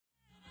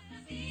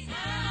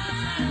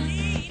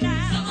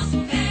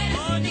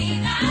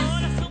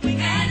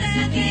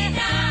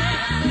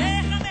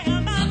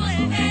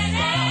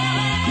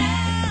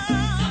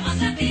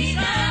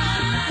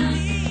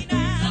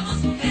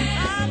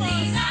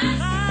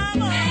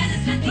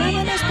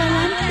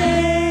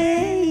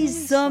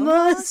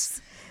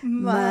Somos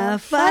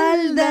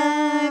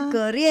Mafalda,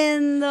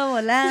 corriendo,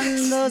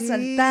 volando, Sí.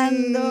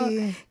 saltando,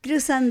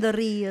 cruzando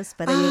ríos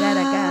para llegar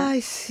acá.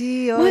 Ay,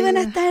 sí, Muy oye.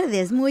 buenas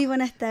tardes, muy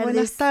buenas tardes.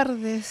 Buenas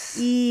tardes.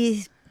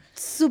 Y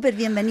súper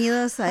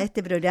bienvenidos a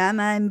este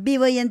programa en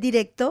vivo y en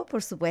directo,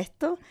 por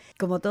supuesto,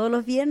 como todos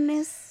los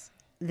viernes,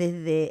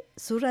 desde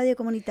su radio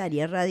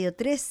comunitaria, Radio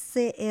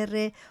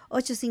 3CR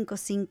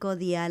 855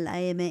 Dial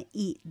AM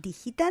y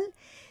Digital.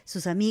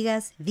 Sus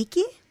amigas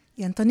Vicky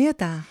Y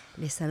Antonieta.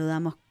 les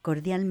saludamos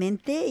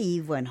cordialmente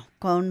y bueno,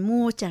 con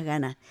muchas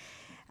ganas.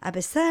 A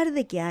pesar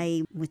de que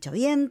hay mucho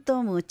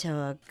viento,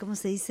 mucho, ¿cómo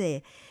se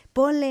dice?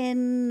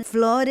 Polen,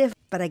 flores,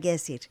 ¿para qué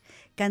decir?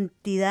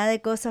 Cantidad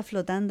de cosas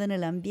flotando en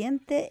el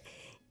ambiente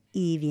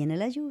y viene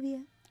la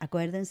lluvia.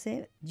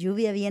 Acuérdense,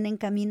 lluvia viene en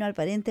camino,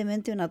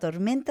 aparentemente una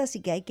tormenta, así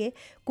que hay que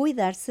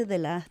cuidarse de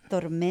las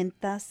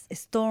tormentas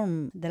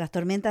storm, de las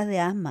tormentas de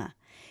asma,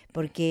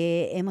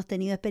 porque hemos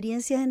tenido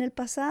experiencias en el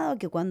pasado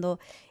que cuando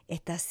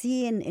está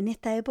así en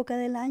esta época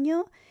del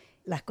año,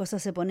 las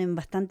cosas se ponen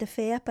bastante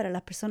feas para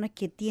las personas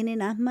que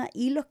tienen asma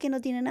y los que no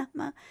tienen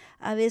asma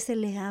a veces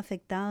les ha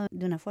afectado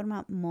de una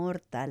forma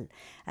mortal.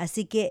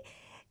 Así que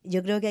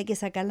yo creo que hay que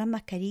sacar las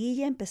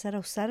mascarillas, empezar a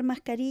usar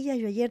mascarillas.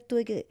 Yo ayer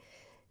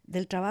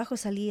del trabajo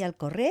salí al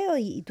correo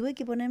y tuve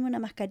que ponerme una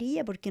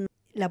mascarilla porque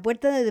la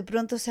puerta de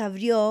pronto se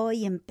abrió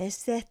y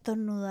empecé a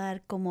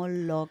estornudar como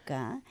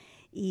loca.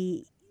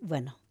 Y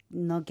bueno,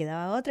 no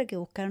quedaba otra que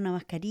buscar una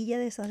mascarilla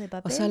de esas de O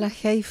papel. sea, la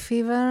hay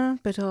fever,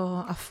 pero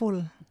a full.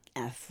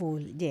 A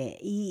full, yeah.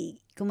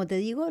 Y como te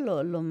digo,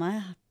 lo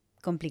más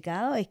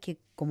complicado es que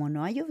como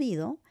no ha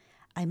llovido,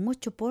 hay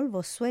mucho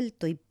polvo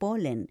suelto y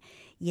polen.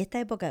 Y esta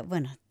época,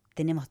 bueno,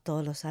 tenemos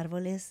todos los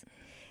árboles.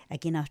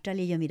 Aquí en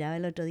Australia yo miraba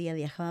el otro día,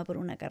 viajaba por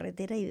una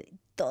carretera y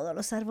todos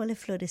los árboles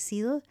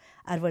florecidos,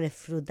 árboles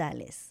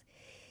frutales.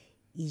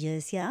 Y yo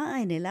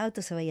decía, en el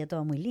auto se veía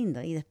todo muy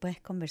lindo. Y después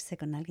conversé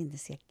con alguien y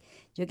decía,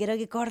 yo quiero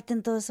que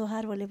corten todos esos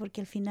árboles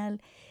porque al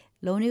final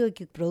lo único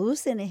que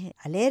producen es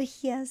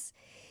alergias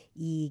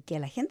y que a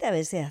la gente a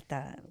veces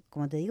hasta,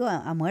 como te digo,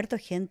 ha muerto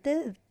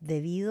gente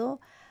debido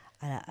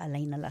a la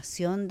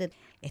inhalación de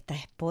estas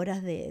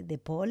esporas de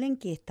polen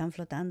que están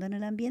flotando en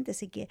el ambiente.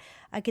 Así que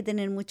hay que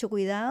tener mucho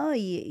cuidado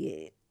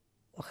y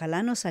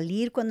ojalá no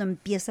salir cuando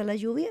empieza la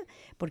lluvia,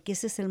 porque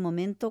ese es el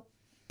momento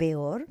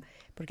peor,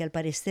 porque al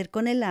parecer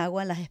con el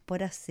agua las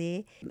esporas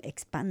se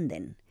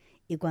expanden.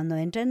 Y cuando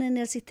entran en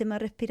el sistema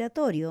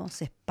respiratorio,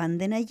 se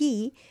expanden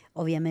allí,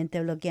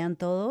 obviamente bloquean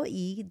todo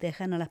y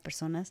dejan a las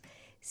personas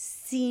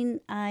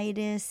sin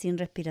aire, sin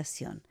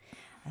respiración.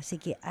 Así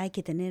que hay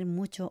que tener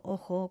mucho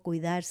ojo,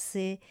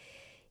 cuidarse.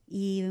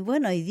 Y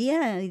bueno, hoy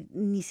día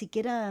ni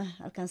siquiera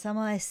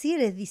alcanzamos a decir,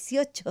 es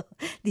 18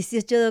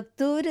 de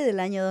octubre del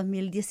año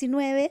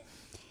 2019.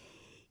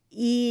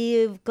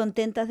 Y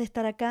contentas de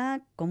estar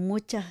acá con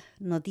muchas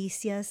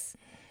noticias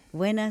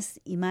buenas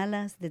y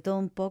malas, de todo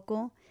un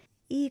poco.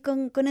 Y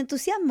con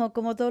entusiasmo,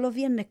 como todos los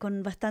viernes,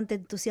 con bastante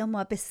entusiasmo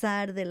a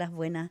pesar de las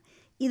buenas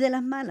y de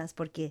las malas,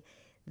 porque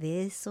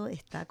de eso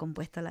está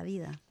compuesta la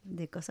vida,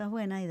 de cosas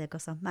buenas y de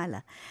cosas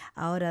malas.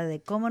 Ahora,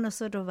 de cómo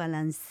nosotros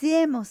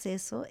balanceemos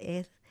eso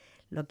es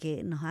lo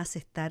que nos hace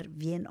estar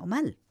bien o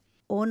mal,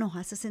 o nos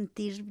hace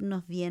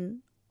sentirnos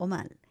bien o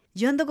mal.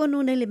 Yo ando con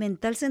un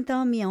elemental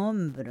sentado en mi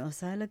hombro,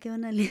 ¿sabes lo que es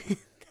un elemental?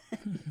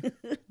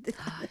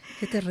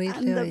 Qué terrible.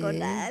 Ando oye.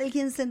 con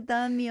alguien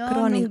sentado en mi hombro,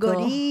 Crónico. un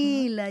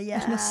gorila,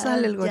 ya. No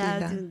sale el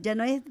gorila. Ya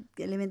no es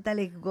elemental,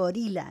 es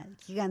gorila,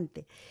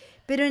 gigante.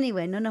 Pero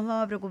anyway, no nos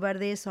vamos a preocupar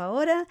de eso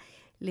ahora.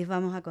 Les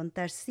vamos a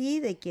contar, sí,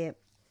 de que,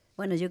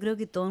 bueno, yo creo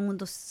que todo el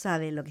mundo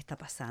sabe lo que está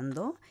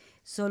pasando,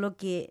 solo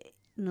que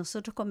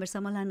nosotros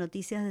conversamos las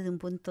noticias desde un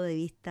punto de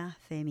vista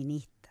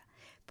feminista,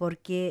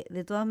 porque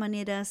de todas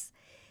maneras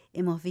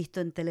hemos visto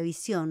en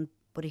televisión,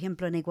 por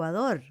ejemplo en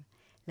Ecuador,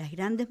 las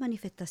grandes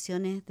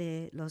manifestaciones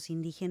de los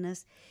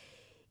indígenas.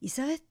 Y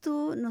sabes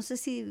tú, no sé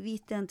si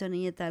viste,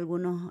 Antonieta,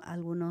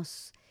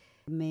 algunos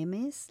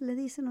memes, le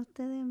dicen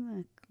ustedes,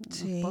 unos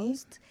Sí.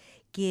 posts,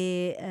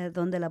 que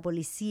donde la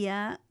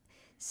policía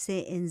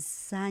se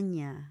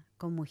ensaña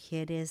con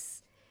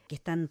mujeres que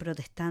están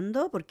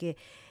protestando, porque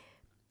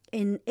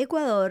en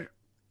Ecuador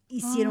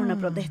hicieron una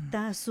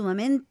protesta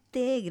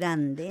sumamente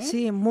grande.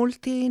 Sí,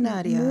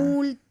 multidinaria.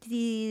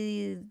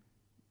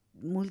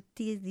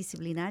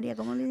 Multidisciplinaria,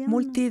 ¿cómo le llaman?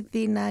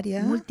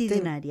 Multidinaria.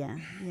 Multidinaria,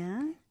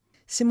 ¿ya?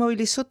 Se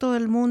movilizó todo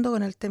el mundo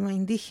con el tema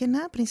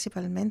indígena,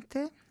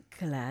 principalmente.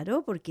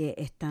 Claro, porque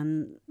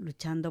están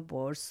luchando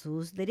por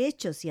sus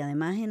derechos y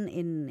además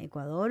en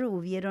Ecuador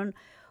hubieron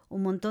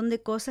un montón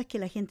de cosas que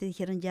la gente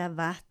dijeron ya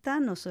basta,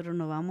 nosotros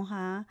no vamos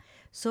a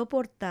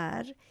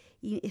soportar.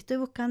 Y estoy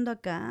buscando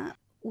acá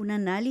un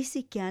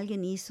análisis que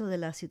alguien hizo de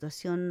la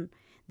situación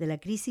de la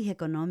crisis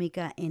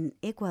económica en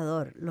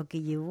Ecuador, lo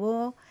que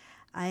llevó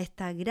a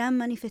esta gran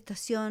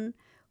manifestación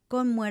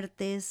con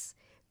muertes,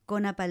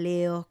 con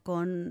apaleos,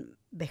 con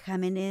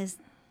vejámenes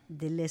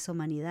de lesa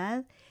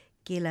humanidad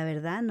que la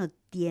verdad no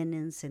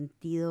tienen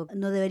sentido,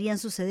 no deberían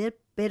suceder,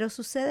 pero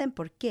suceden.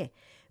 ¿Por qué?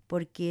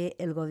 Porque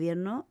el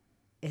gobierno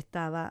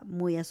estaba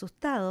muy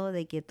asustado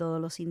de que todos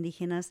los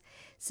indígenas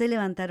se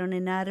levantaron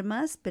en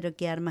armas, pero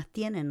 ¿qué armas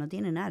tienen? No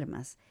tienen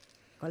armas.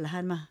 Con las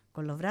armas,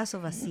 con los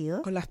brazos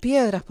vacíos. Con las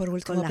piedras, por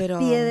último. Con las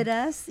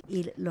piedras,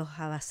 y los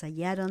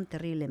avasallaron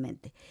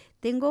terriblemente.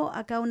 Tengo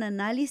acá un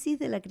análisis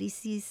de la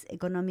crisis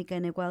económica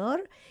en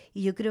Ecuador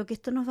y yo creo que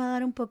esto nos va a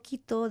dar un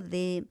poquito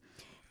de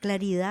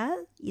claridad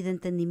y de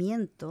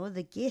entendimiento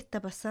de qué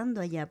está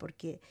pasando allá,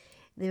 porque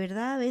de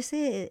verdad a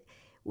veces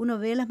uno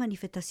ve las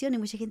manifestaciones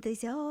y mucha gente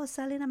dice, oh,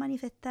 salen a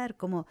manifestar,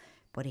 como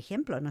por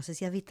ejemplo, no sé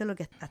si has visto lo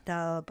que ha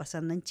estado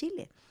pasando en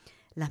Chile,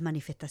 las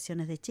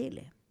manifestaciones de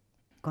Chile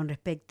con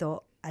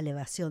respecto a la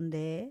evasión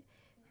del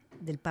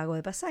pago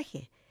de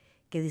pasaje,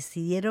 que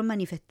decidieron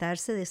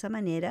manifestarse de esa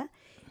manera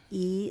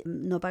y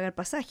no pagar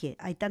pasaje.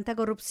 Hay tanta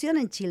corrupción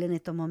en Chile en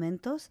estos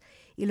momentos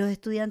y los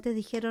estudiantes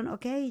dijeron,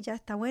 ok, ya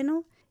está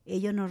bueno,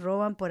 ellos nos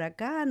roban por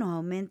acá, nos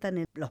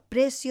aumentan los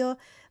precios,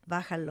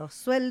 bajan los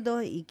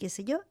sueldos y qué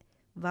sé yo,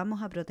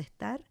 vamos a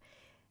protestar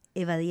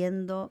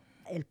evadiendo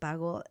el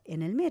pago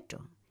en el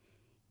metro.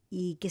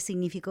 ¿Y qué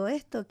significó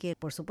esto? Que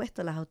por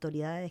supuesto las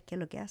autoridades, ¿qué es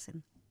lo que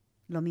hacen?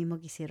 Lo mismo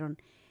que hicieron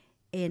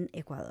en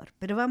Ecuador.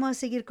 Pero vamos a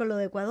seguir con lo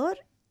de Ecuador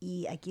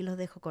y aquí los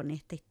dejo con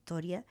esta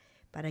historia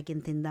para que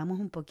entendamos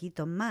un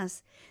poquito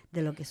más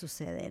de lo que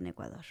sucede en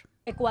Ecuador.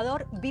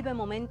 Ecuador vive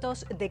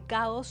momentos de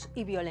caos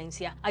y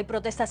violencia. Hay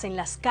protestas en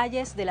las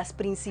calles de las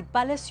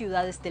principales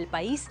ciudades del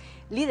país,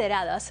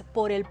 lideradas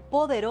por el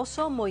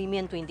poderoso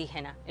movimiento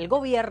indígena. El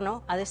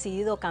gobierno ha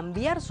decidido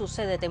cambiar su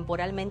sede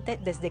temporalmente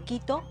desde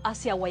Quito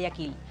hacia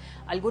Guayaquil.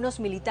 Algunos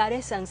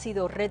militares han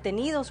sido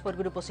retenidos por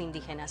grupos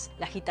indígenas.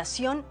 La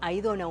agitación ha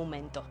ido en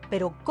aumento.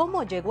 Pero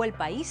 ¿cómo llegó el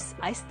país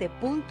a este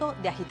punto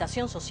de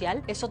agitación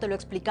social? Eso te lo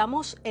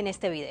explicamos en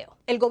este video.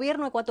 El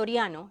gobierno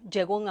ecuatoriano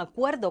llegó a un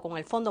acuerdo con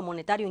el Fondo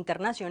Monetario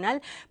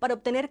Internacional para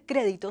obtener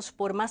créditos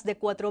por más de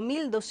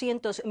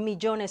 4.200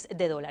 millones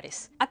de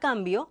dólares. A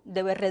cambio,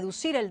 debe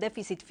reducir el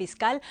déficit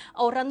fiscal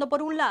ahorrando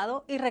por un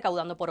lado y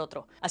recaudando por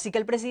otro. Así que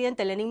el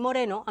presidente Lenín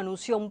Moreno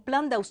anunció un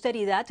plan de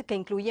austeridad que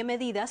incluye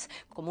medidas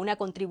como una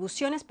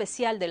contribución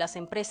especial de las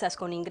empresas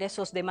con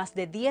ingresos de más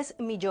de 10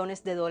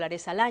 millones de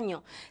dólares al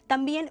año.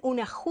 También un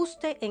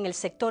ajuste en el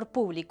sector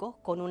público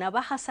con una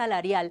baja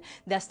salarial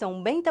de hasta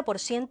un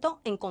 20%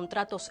 en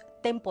contratos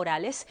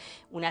temporales,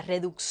 una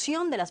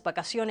reducción de las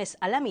vacaciones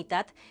a la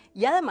mitad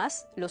y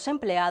además los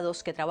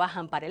empleados que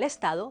trabajan para el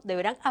Estado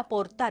deberán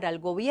aportar al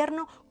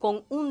gobierno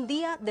con un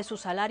día de su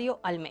salario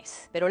al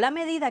mes. Pero la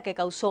medida que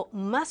causó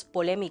más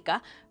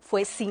polémica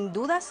fue sin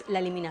dudas la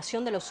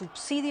eliminación de los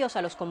subsidios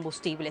a los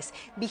combustibles,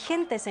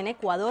 vigentes en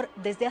Ecuador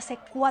desde hace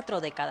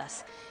 4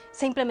 décadas.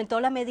 Se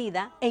implementó la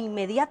medida e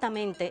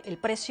inmediatamente el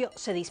precio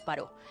se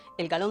disparó.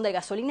 El galón de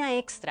gasolina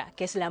extra,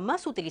 que es la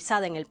más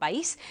utilizada en el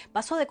país,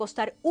 pasó de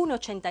costar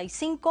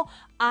 1,85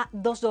 a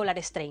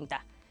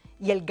 $2.30.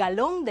 Y el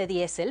galón de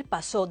diésel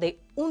pasó de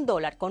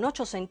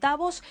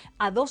 $1.08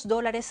 a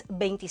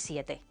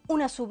 $2.27,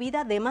 una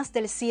subida de más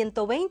del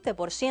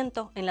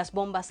 120% en las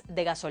bombas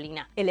de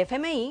gasolina. El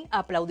FMI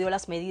aplaudió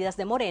las medidas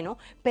de Moreno,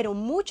 pero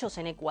muchos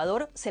en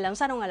Ecuador se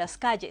lanzaron a las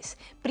calles,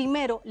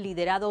 primero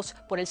liderados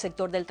por el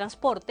sector del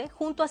transporte,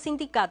 junto a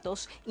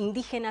sindicatos,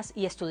 indígenas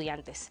y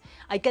estudiantes.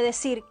 Hay que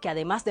decir que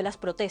además de las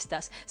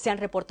protestas, se han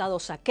reportado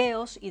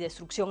saqueos y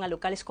destrucción a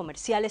locales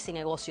comerciales y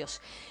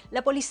negocios.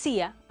 La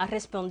policía ha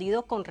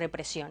respondido con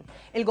represión.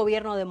 El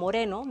gobierno de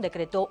Moreno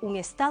decretó un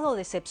estado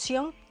de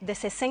excepción de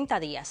 60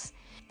 días.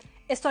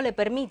 Esto le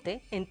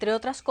permite, entre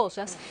otras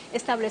cosas,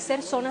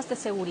 establecer zonas de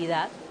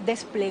seguridad,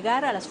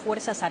 desplegar a las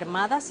Fuerzas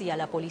Armadas y a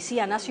la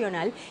Policía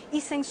Nacional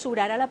y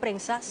censurar a la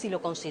prensa si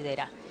lo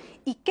considera.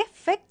 ¿Y qué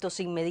efectos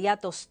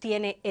inmediatos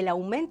tiene el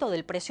aumento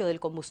del precio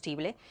del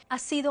combustible? Ha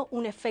sido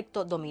un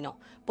efecto dominó,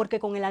 porque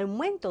con el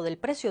aumento del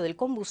precio del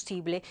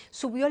combustible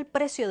subió el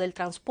precio del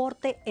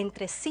transporte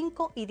entre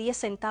 5 y 10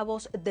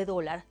 centavos de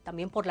dólar,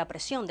 también por la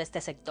presión de este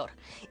sector.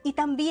 Y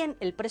también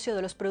el precio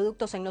de los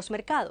productos en los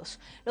mercados.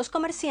 Los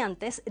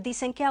comerciantes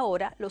dicen que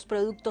ahora los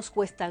productos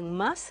cuestan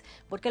más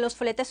porque los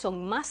fletes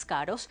son más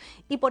caros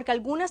y porque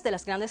algunas de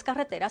las grandes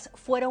carreteras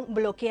fueron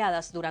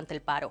bloqueadas durante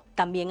el paro.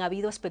 También ha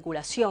habido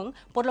especulación,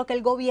 por lo que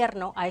el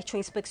gobierno ha hecho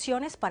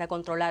inspecciones para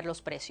controlar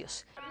los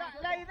precios.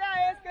 La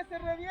idea es que se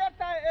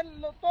revierta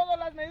todas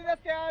las medidas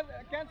que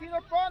han sido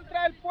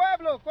contra el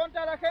pueblo,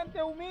 contra la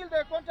gente humilde,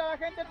 contra la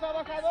gente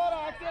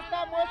trabajadora. Aquí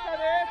está muestra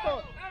de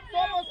eso.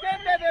 Somos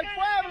gente del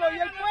pueblo y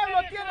el pueblo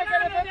tiene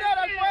que defender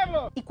al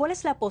pueblo. ¿Y cuál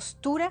es la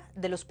postura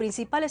de los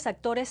principales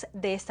actores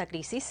de esta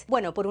crisis?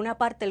 Bueno, por una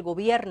parte el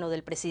gobierno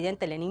del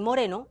presidente Lenín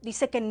Moreno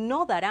dice que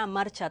no dará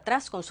marcha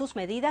atrás con sus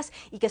medidas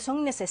y que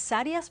son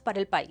necesarias para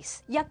el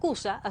país, y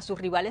acusa a sus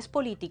rivales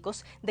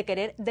políticos de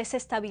querer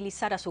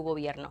desestabilizar a su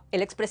gobierno.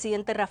 El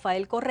expresidente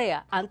Rafael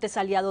Correa, antes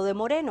aliado de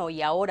Moreno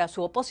y ahora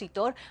su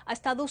opositor, ha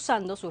estado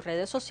usando sus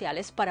redes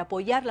sociales para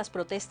apoyar las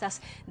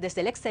protestas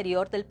desde el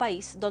exterior del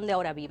país donde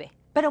ahora vive.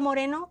 Pero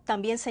Moreno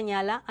también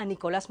señala a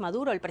Nicolás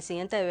Maduro, el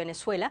presidente de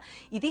Venezuela,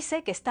 y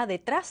dice que está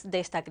detrás de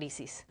esta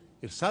crisis.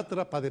 el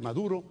sátrapa de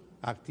Maduro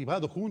ha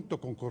activado junto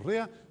con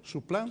Correa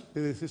su plan de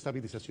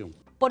desestabilización.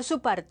 Por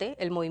su parte,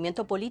 el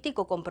movimiento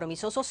político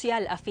Compromiso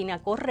Social afín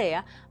a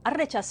Correa ha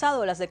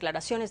rechazado las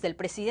declaraciones del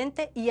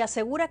presidente y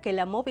asegura que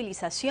la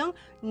movilización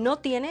no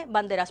tiene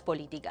banderas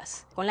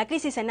políticas. Con la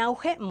crisis en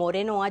auge,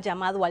 Moreno ha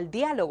llamado al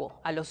diálogo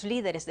a los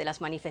líderes de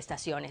las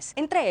manifestaciones.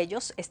 Entre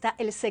ellos está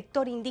el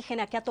sector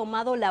indígena, que ha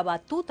tomado la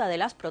batuta de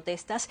las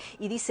protestas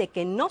y dice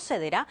que no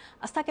cederá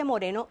hasta que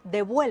Moreno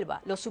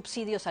devuelva los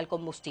subsidios al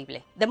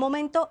combustible. De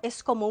momento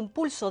es como un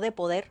pulso de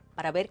poder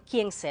para ver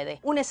quién cede.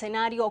 Un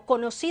escenario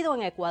conocido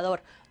en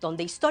Ecuador,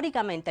 donde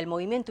históricamente el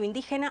movimiento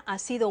indígena ha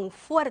sido un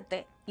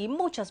fuerte y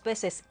muchas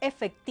veces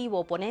efectivo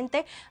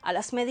oponente a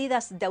las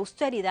medidas de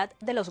austeridad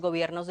de los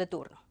gobiernos de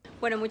turno.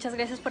 Bueno, muchas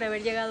gracias por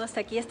haber llegado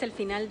hasta aquí, hasta el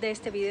final de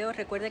este video.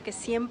 Recuerde que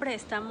siempre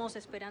estamos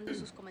esperando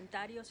sus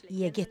comentarios.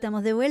 Y aquí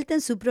estamos de vuelta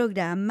en su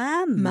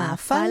programa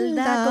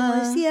Mafalda. Mafalda.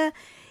 Como decía,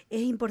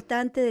 es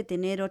importante de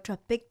tener otro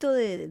aspecto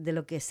de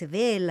lo que se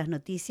ve en las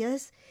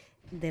noticias,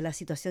 de la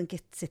situación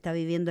que se está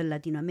viviendo en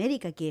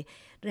Latinoamérica, que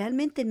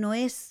realmente no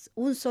es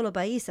un solo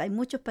país. Hay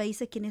muchos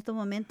países que en estos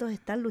momentos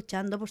están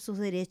luchando por sus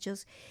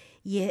derechos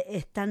y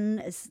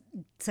están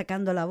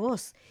sacando la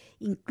voz.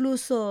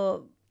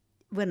 Incluso,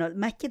 bueno,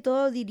 más que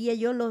todo diría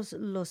yo,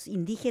 los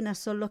indígenas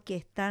son los que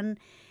están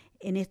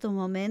en estos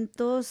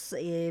momentos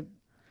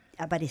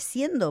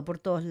apareciendo por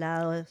todos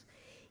lados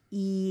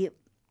y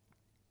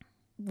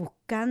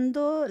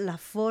buscando la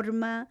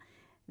forma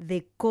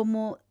de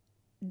cómo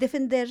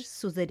defender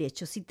sus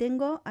derechos. Y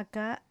tengo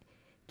acá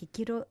que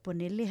quiero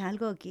ponerles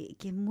algo que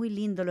es muy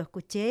lindo, lo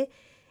escuché,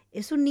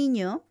 es un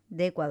niño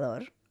de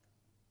Ecuador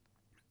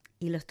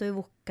y lo estoy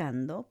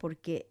buscando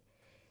porque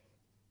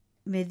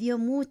me dio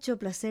mucho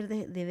placer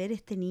de ver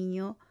este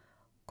niño,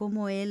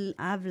 cómo él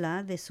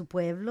habla de su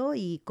pueblo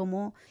y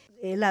cómo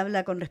él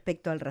habla con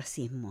respecto al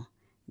racismo,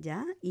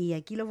 ¿ya? Y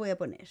aquí lo voy a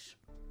poner.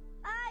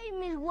 ¡Ay,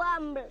 mis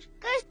guambres!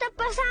 ¿Qué está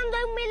pasando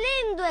en mi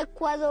lindo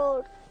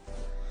Ecuador?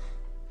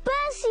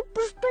 Paz y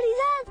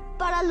prosperidad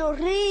para los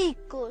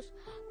ricos,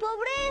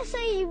 pobreza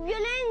y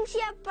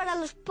violencia para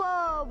los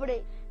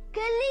pobres. ¡Qué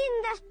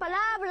lindas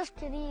palabras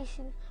que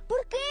dicen!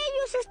 Porque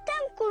ellos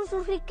están con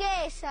sus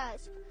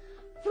riquezas,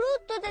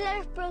 fruto de la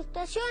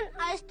explotación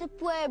a este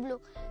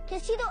pueblo que ha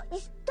sido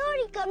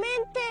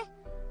históricamente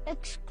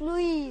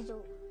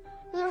excluido.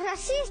 Los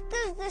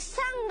racistas de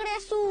sangre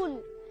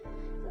azul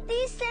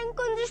dicen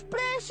con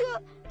desprecio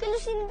que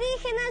los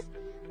indígenas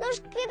los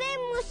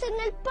queremos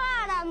en el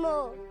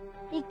páramo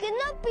y que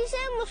no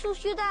pisemos sus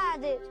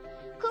ciudades,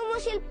 como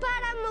si el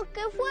páramo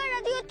que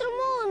fuera de otro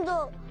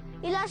mundo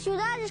y las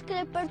ciudades que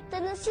le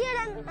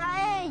pertenecieran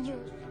a ellos.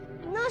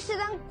 No se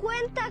dan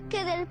cuenta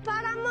que del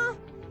páramo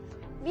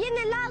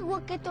viene el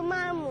agua que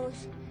tomamos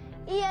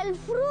y el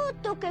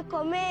fruto que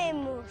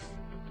comemos.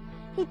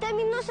 Y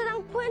también no se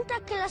dan cuenta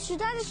que las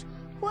ciudades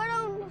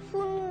fueron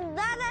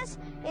fundadas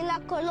en la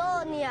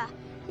colonia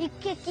y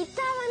que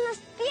quitaban las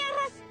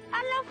tierras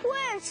a la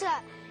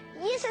fuerza.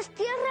 Y esas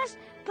tierras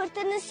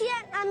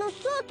pertenecían a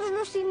nosotros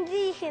los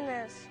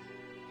indígenas.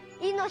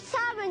 Y no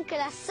saben que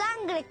la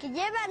sangre que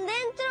llevan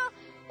dentro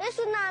es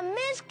una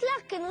mezcla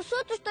que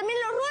nosotros también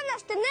los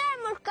ruanas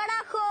tenemos,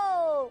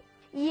 carajo.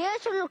 Y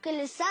eso es lo que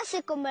les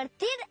hace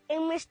convertir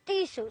en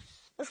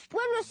mestizos. Los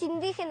pueblos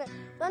indígenas,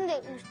 donde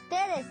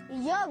ustedes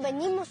y yo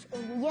venimos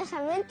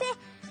orgullosamente,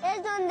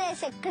 es donde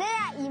se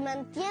crea y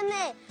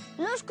mantiene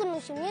los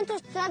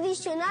conocimientos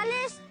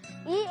tradicionales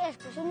y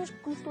expresiones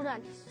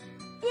culturales,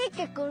 y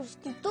que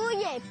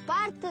constituye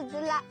parte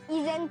de la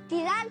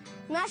identidad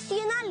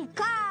nacional,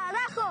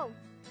 carajo.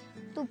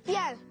 Tu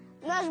piel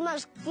no es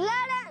más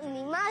clara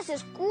ni más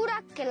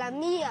oscura que la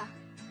mía.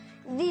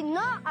 Di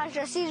no al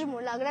racismo,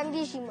 la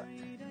grandísima.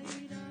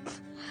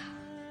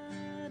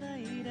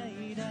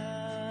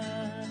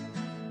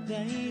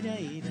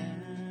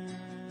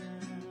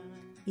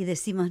 Y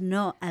decimos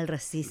no al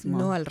racismo.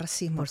 No al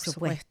racismo, por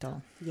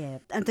supuesto. Yeah.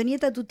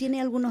 Antonieta, ¿tú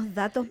tienes algunos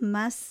datos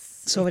más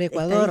sobre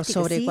Ecuador?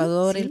 Sobre ¿Sí?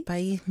 Ecuador, ¿Sí? el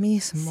país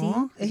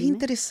mismo. Sí, es dime.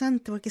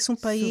 interesante porque es un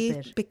país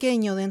Súper.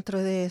 pequeño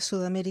dentro de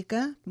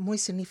Sudamérica, muy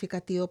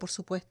significativo, por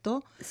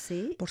supuesto,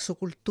 Sí. por su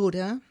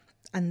cultura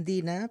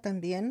andina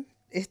también.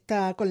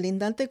 Está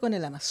colindante con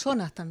el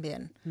Amazonas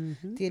también.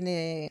 Ujú.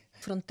 Tiene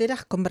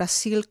fronteras con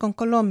Brasil, con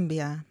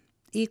Colombia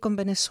y con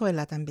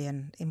Venezuela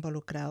también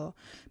involucrado.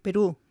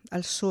 Perú,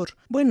 al sur.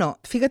 Bueno,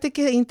 fíjate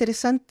que es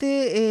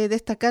interesante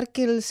destacar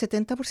que el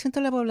 70%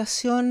 de la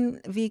población,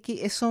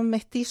 Vicky, son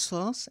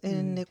mestizos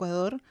en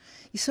Ecuador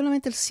y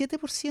solamente el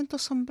 7%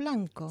 son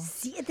blancos.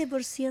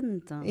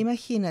 7%.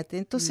 Imagínate,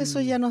 entonces eso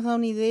ya nos da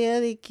una idea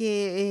de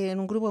que en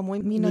un grupo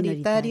muy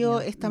minoritario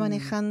está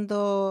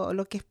manejando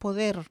lo que es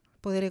poder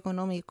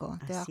económico,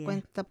 ¿te das Así es.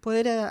 cuenta?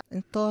 Poder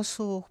en todas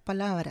sus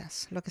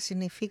palabras, lo que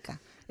significa.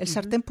 El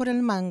sartén por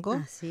el mango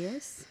Así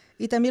es.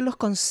 y también los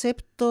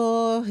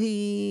conceptos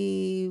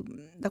y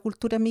la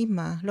cultura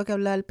misma, lo que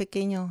hablaba el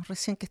pequeño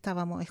recién que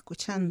estábamos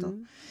escuchando.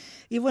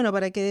 Y bueno,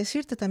 para qué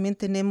decirte, también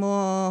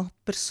tenemos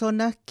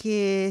personas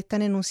que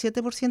están en un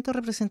 7%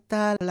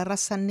 representadas la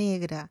raza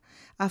negra,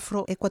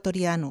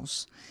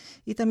 afroecuatorianos.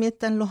 Y también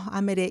están los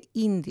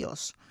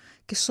amerindios,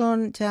 que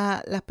son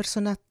ya las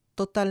personas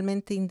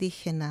totalmente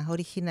indígenas,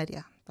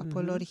 originarias, los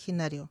pueblos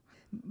originarios.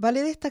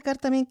 Vale destacar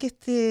también que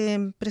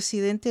este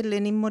presidente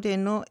Lenín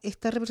Moreno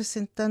está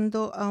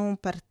representando a un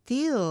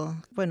partido,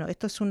 bueno,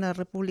 esto es una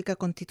república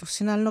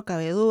constitucional, no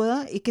cabe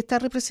duda, y que está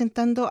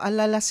representando al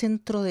ala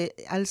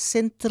al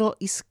centro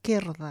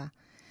izquierda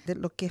de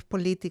lo que es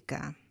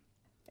política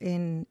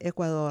en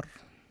Ecuador.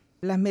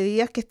 Las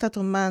medidas que está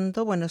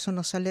tomando, bueno, eso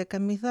no sale acá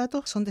en mis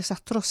datos, son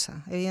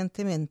desastrosas,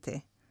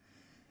 evidentemente.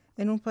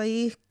 En un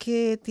país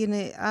que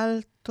tiene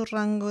alto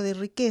rango de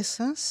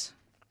riquezas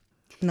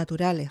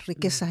naturales,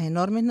 riquezas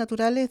enormes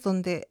naturales,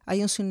 donde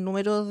hay un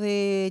sinnúmero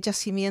de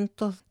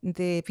yacimientos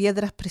de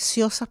piedras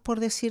preciosas, por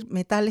decir,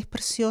 metales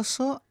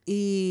preciosos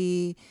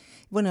y,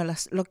 bueno,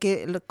 lo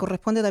que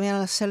corresponde también a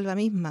la selva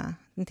misma,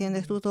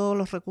 ¿entiendes tú? Todos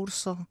los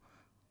recursos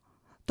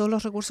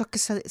que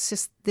se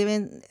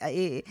deben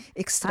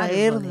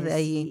extraer Árboles, de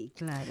ahí. sí,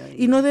 claro,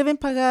 Y no deben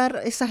pagar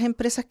esas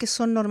empresas que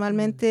son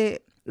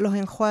normalmente los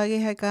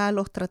enjuagues acá,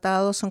 los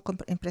tratados, son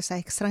empresas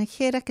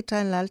extranjeras que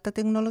traen la alta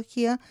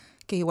tecnología,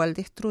 que igual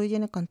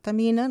destruyen y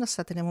contaminan, o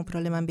sea, tenemos un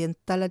problema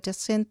ambiental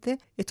adyacente.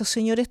 Estos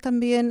señores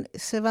también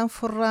se van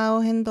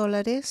forrados en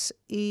dólares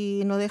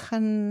y no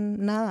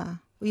dejan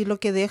nada. Y lo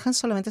que dejan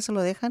solamente se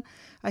lo dejan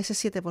a ese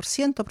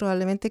 7%,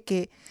 probablemente,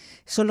 que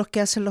son los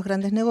que hacen los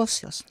grandes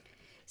negocios.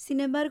 Sin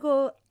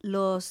embargo,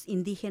 los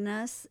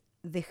indígenas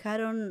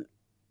dejaron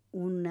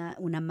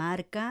una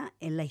marca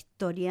en la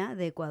historia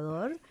de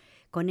Ecuador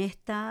con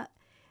esta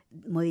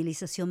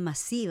movilización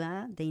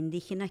masiva de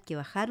indígenas que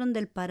bajaron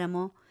del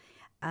páramo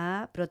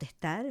a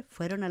protestar,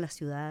 fueron a la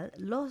ciudad,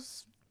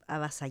 los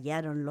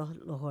avasallaron,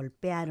 los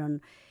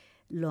golpearon,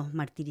 los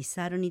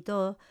martirizaron y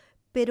todo,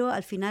 pero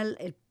al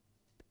final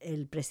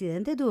el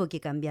presidente tuvo que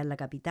cambiar la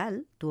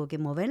capital, tuvo que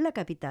mover la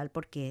capital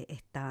porque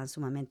estaban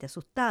sumamente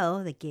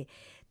asustados de que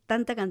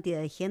tanta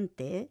cantidad de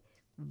gente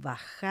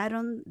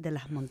bajaron de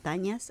las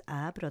montañas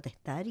a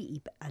protestar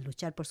y a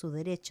luchar por sus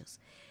derechos.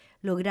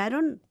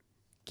 Lograron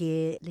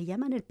que le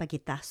llaman el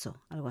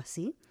paquetazo, algo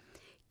así,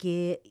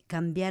 que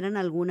cambiaran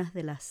algunas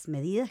de las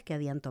medidas que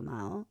habían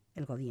tomado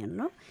el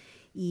gobierno.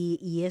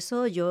 Y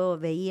eso yo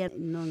veía,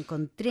 no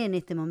encontré en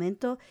este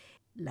momento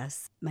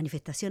las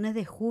manifestaciones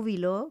de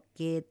júbilo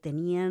que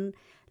tenían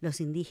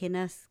los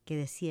indígenas que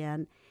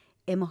decían,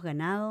 hemos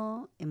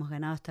ganado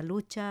esta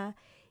lucha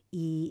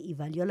y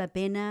valió la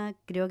pena.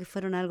 Creo que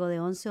fueron algo de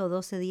 11 o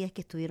 12 días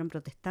que estuvieron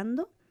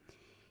protestando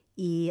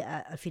y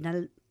al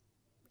final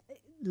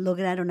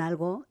lograron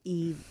algo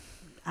y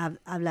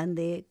hablan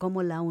de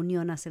cómo la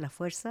unión hace la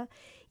fuerza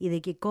y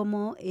de que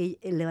cómo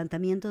el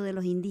levantamiento de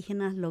los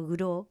indígenas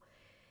logró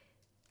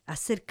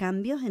hacer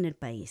cambios en el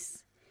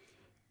país.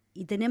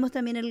 Y tenemos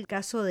también el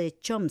caso de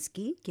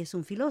Chomsky, que es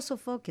un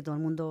filósofo que todo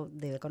el mundo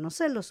debe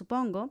conocerlo,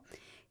 supongo,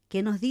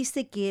 que nos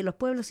dice que los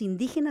pueblos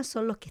indígenas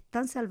son los que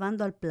están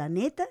salvando al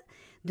planeta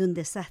de un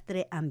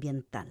desastre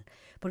ambiental,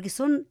 porque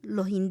son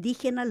los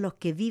indígenas los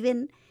que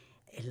viven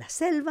en la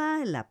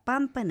selva, en la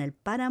pampa, en el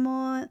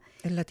páramo.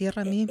 En la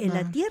tierra misma. En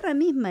la tierra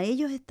misma.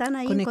 Ellos están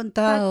ahí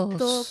conectados, en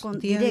contacto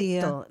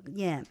directo.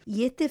 Yeah.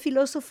 Y este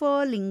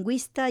filósofo,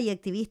 lingüista y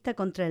activista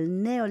contra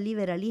el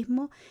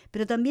neoliberalismo,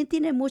 pero también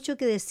tiene mucho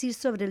que decir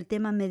sobre el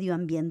tema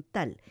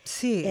medioambiental.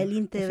 Sí,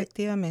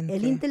 efectivamente.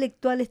 El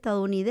intelectual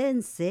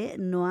estadounidense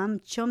Noam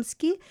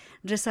Chomsky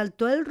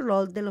resaltó el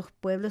rol de los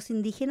pueblos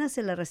indígenas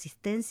en la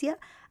resistencia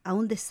a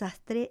un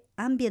desastre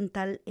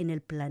ambiental en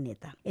el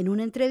planeta. En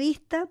una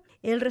entrevista,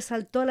 él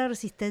resaltó la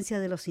resistencia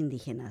de los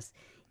indígenas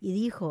y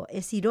dijo,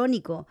 es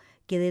irónico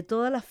que de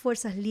todas las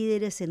fuerzas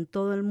líderes en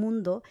todo el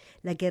mundo,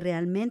 la que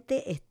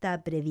realmente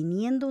está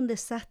previniendo un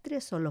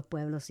desastre son los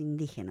pueblos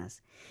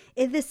indígenas.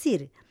 Es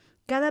decir,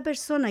 cada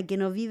persona que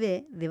no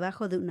vive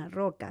debajo de una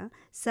roca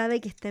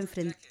sabe que está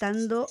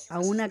enfrentando a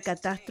una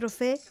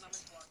catástrofe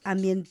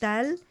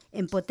ambiental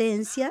en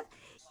potencia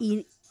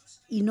y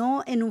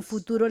no en un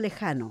futuro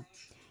lejano.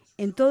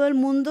 En todo el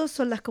mundo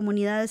son las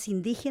comunidades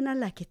indígenas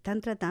las que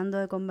están tratando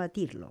de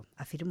combatirlo,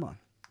 afirmó.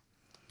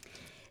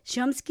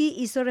 Chomsky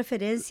hizo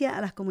referencia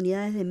a las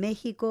comunidades de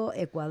México,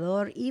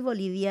 Ecuador y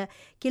Bolivia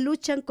que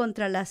luchan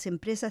contra las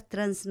empresas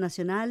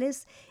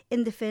transnacionales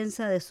en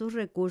defensa de sus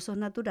recursos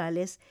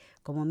naturales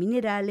como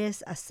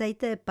minerales,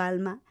 aceite de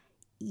palma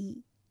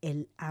y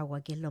el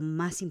agua, que es lo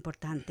más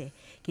importante,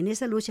 que en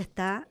esa lucha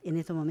está en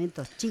estos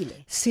momentos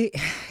Chile. Sí,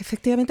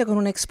 efectivamente con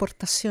una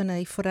exportación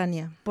ahí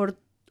foránea. Por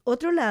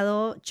otro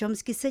lado,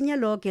 Chomsky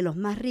señaló que los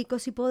más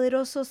ricos y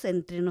poderosos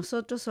entre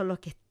nosotros son los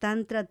que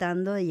están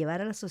tratando de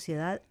llevar a la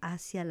sociedad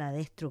hacia la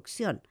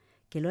destrucción,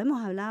 que lo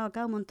hemos hablado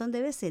acá un montón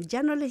de veces.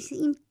 Ya no les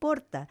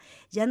importa,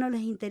 ya no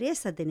les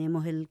interesa.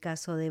 Tenemos el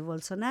caso de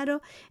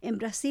Bolsonaro en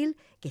Brasil,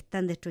 que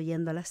están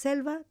destruyendo la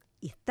selva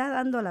y está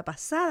dando la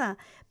pasada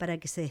para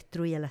que se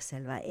destruya la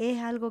selva. Es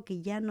algo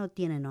que ya no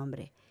tiene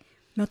nombre.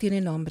 No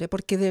tiene nombre,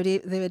 porque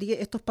debería,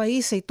 estos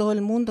países y todo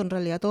el mundo, en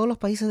realidad todos los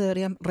países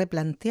deberían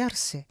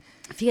replantearse,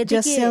 Fíjate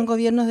ya que, sean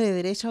gobiernos de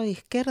derecha o de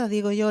izquierda,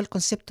 digo yo, el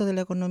concepto de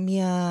la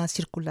economía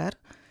circular,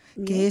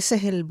 que ese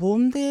es el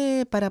boom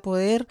para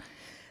poder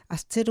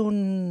hacer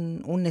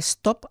un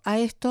stop a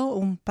esto,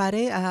 un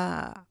pare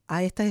a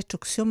esta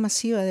destrucción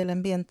masiva del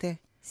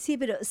ambiente. sí,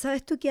 pero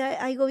 ¿sabes tú que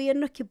hay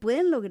gobiernos que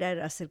pueden lograr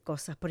hacer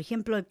cosas? Por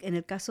ejemplo, en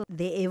el caso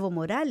de Evo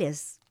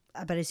Morales,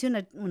 apareció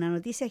una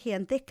noticia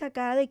gigantesca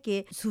acá de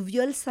que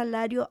subió el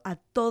salario a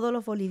todos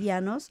los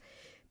bolivianos,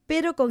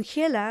 pero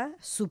congela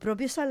su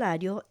propio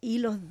salario y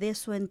los de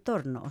su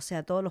entorno, o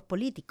sea, todos los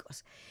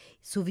políticos.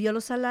 Subió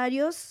los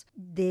salarios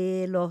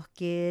de los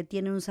que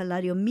tienen un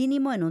salario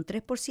mínimo en un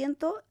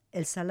 3%,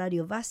 el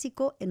salario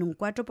básico en un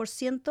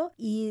 4%,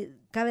 y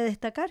cabe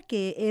destacar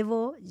que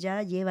Evo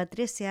ya lleva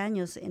 13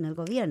 años en el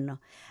gobierno,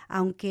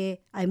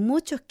 aunque hay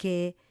muchos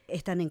que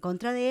están en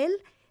contra de él.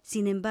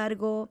 Sin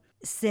embargo,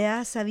 se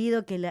ha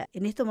sabido que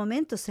en estos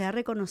momentos se ha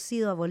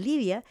reconocido a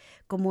Bolivia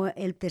como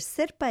el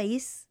tercer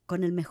país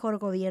con el mejor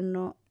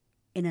gobierno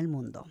en el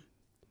mundo.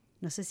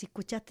 No sé si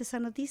escuchaste esa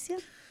noticia.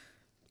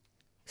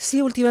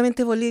 Sí,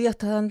 últimamente Bolivia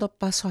está dando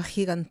pasos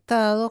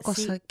agigantados,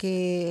 cosa Sí.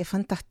 que es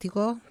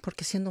fantástico,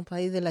 porque siendo un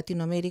país de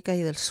Latinoamérica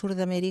y del sur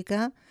de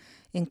América,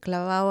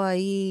 enclavado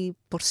ahí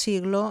por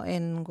siglos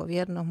en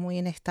gobiernos muy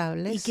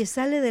inestables. Y que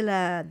sale de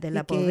la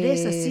Y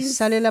pobreza. que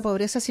sale de la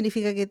pobreza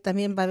significa que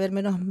también va a haber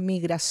menos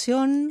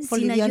migración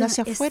boliviana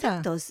hacia afuera.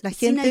 Exacto, La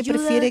sin gente ayuda,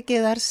 prefiere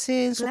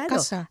quedarse en sus claro,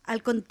 casas.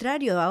 al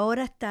contrario,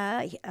 ahora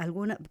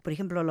por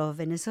ejemplo, los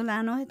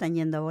venezolanos están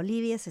yendo a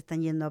Bolivia, se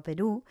están yendo a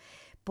Perú,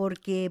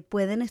 porque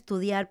pueden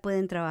estudiar,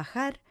 pueden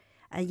trabajar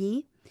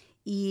allí.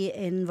 Y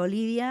en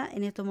Bolivia,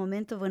 en estos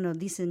momentos, bueno,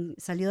 dicen,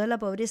 salió de la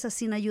pobreza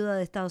sin ayuda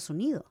de Estados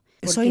Unidos.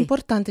 Eso es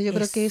importante, yo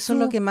creo que eso es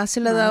lo que más se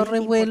le ha dado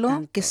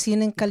revuelo, que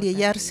sin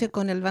encalillarse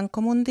con el Banco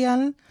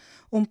Mundial,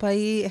 un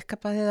país es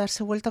capaz de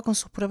darse vuelta con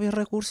sus propios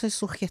recursos y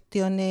sus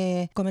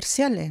gestiones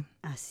comerciales.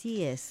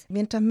 Así es.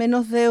 Mientras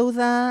menos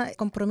deuda,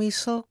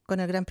 compromiso con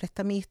el gran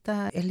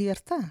prestamista es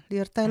libertad de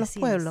los Así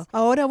pueblos. es.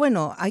 Ahora,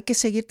 bueno, hay que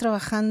seguir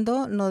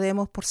trabajando, no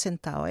demos por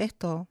sentado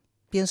esto.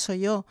 Pienso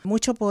yo,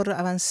 mucho por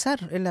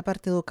avanzar en la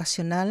parte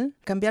educacional,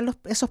 cambiar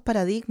esos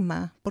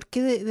paradigmas,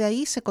 porque de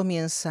ahí se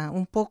comienza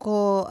un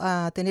poco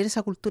a tener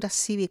esa cultura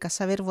cívica,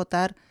 saber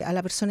votar a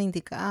la persona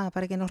indicada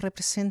para que nos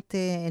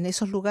represente en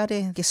esos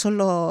lugares que son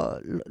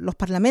los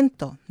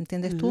parlamentos,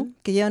 ¿entiendes tú?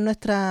 Que llevan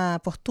nuestra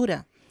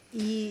postura.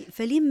 Y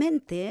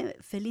felizmente,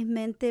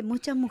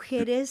 muchas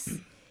mujeres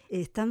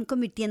están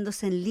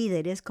convirtiéndose en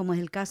líderes, como es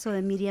el caso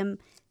de Miriam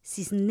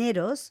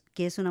Cisneros,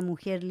 que es una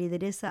mujer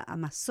lideresa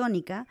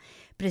amazónica,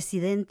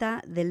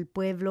 presidenta del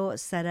pueblo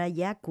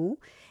Sarayaku,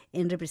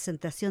 en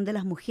representación de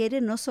las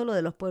mujeres, no solo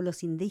de los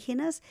pueblos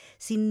indígenas,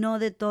 sino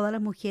de todas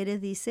las mujeres,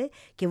 dice,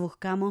 que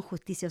buscamos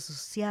justicia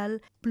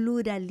social,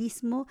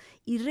 pluralismo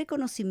y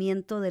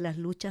reconocimiento de las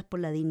luchas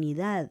por la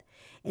dignidad,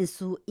 en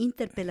su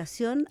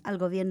interpelación al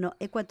gobierno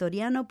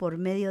ecuatoriano por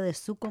medio de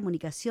su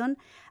comunicación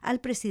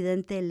al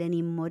presidente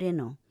Lenín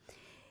Moreno.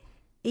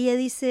 Ella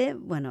dice,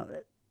 bueno,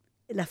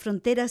 las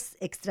fronteras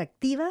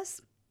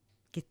extractivas,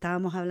 que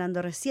estábamos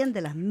hablando recién,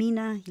 de las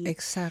minas y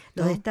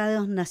Exacto. los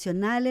estados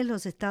nacionales,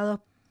 los estados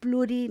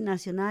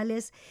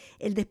plurinacionales,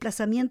 el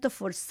desplazamiento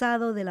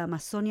forzado de la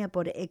Amazonia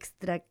por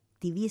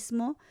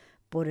extractivismo,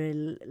 por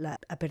la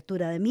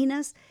apertura de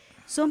minas,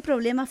 son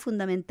problemas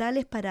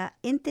fundamentales para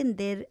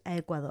entender a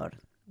Ecuador,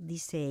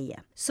 dice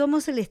ella.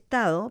 Somos el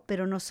Estado,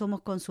 pero no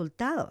somos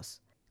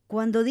consultados.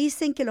 Cuando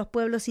dicen que los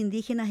pueblos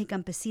indígenas y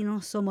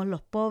campesinos somos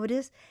los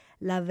pobres,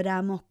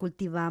 labramos,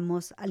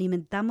 cultivamos,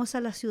 alimentamos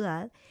a la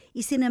ciudad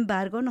y sin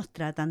embargo nos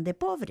tratan de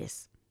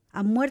pobres.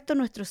 Han muerto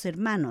nuestros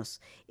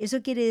hermanos.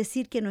 Eso quiere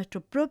decir que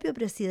nuestro propio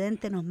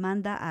presidente nos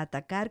manda a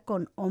atacar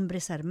con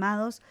hombres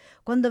armados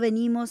cuando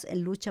venimos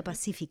en lucha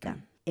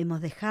pacífica.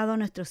 Hemos dejado a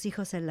nuestros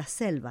hijos en la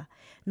selva.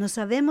 No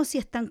sabemos si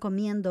están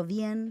comiendo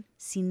bien,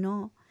 si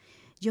no.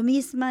 Yo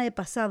misma he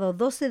pasado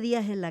 12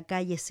 días en la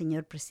calle,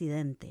 señor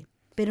presidente.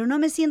 Pero no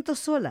me siento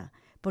sola,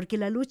 porque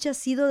la lucha ha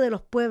sido de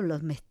los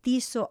pueblos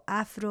mestizo,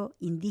 afro,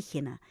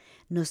 indígena.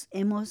 Nos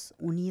hemos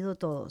unido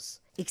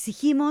todos.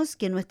 Exigimos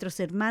que nuestros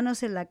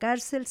hermanos en la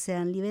cárcel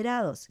sean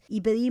liberados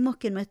y pedimos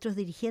que nuestros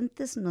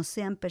dirigentes no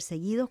sean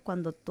perseguidos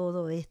cuando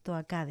todo esto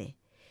acabe.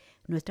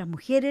 Nuestras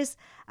mujeres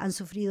han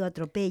sufrido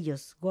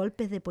atropellos,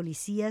 golpes de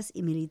policías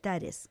y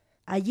militares.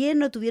 Ayer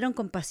no tuvieron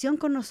compasión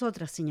con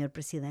nosotras, señor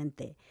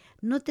presidente.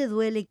 ¿No te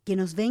duele que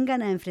nos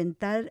vengan a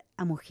enfrentar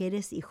a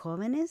mujeres y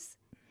jóvenes?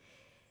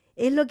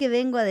 Es lo que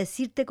vengo a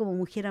decirte como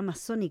mujer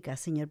amazónica,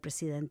 señor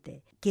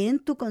presidente, que en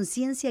tu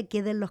conciencia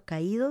queden los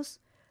caídos,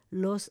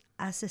 los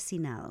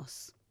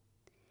asesinados.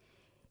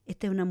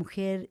 Esta es una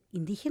mujer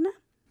indígena,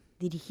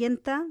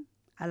 dirigente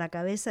a la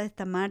cabeza de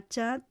esta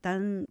marcha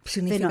tan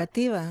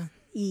significativa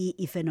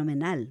y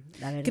fenomenal,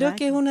 la verdad. Creo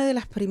que es una de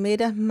las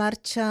primeras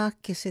marchas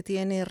que se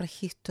tiene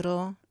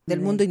registro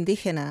del mundo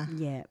indígena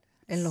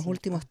en los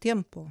últimos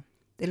tiempos,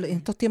 en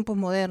estos tiempos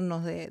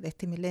modernos de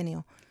este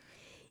milenio.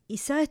 Y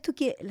sabes tú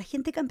que la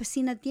gente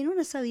campesina tiene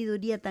una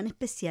sabiduría tan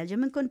especial. Yo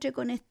me encontré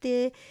con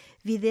este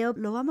video,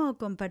 lo vamos a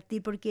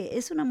compartir porque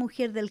es una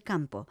mujer del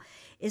campo.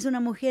 Es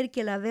una mujer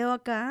que la veo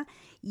acá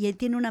y él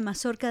tiene una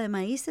mazorca de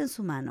maíz en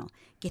su mano,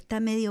 que está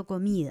medio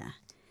comida,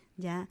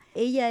 ¿ya?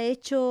 Ella ha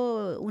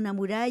hecho una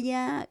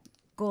muralla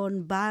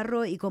con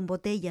barro y con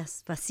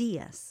botellas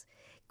vacías,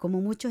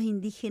 como muchos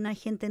indígenas,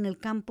 gente en el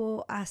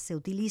campo hace,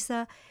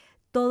 utiliza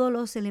todos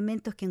los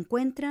elementos que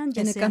encuentran.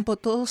 En el campo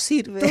todo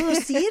sirve. Todo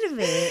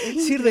sirve.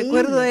 Sí,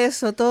 recuerdo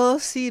eso, todo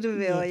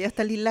sirve hoy,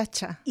 hasta la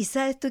hilacha. Y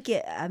sabes tú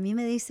que a mí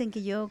me dicen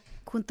que yo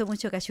junto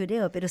mucho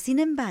cachureo, pero sin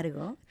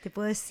embargo, te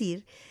puedo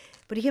decir,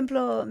 por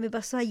ejemplo, me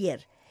pasó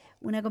ayer,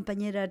 una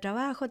compañera de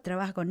trabajo,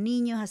 trabaja con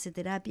niños, hace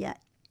terapia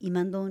y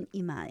mandó un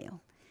email.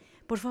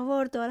 Por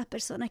favor, todas las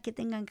personas que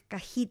tengan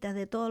cajitas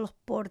de todos los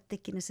portes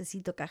que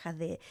necesito, cajas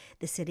de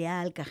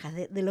cereal, cajas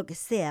de lo que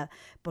sea,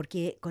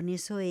 porque con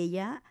eso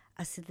ella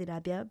hace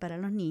terapia para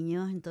los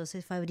niños,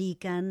 entonces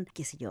fabrican,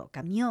 qué sé yo,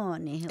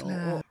 camiones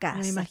o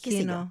casas, me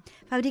imagino. qué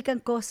sé yo. Fabrican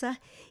cosas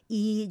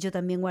y yo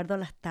también guardo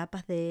las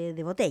tapas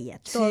de botella,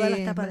 todas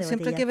las tapas de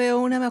siempre botella. que veo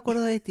una me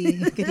acuerdo de ti,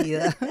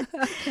 querida.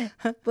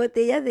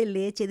 Botellas de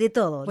leche, de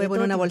todo. Voy a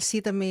poner una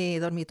bolsita en mi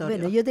dormitorio.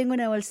 Bueno, yo tengo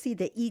una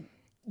bolsita y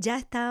ya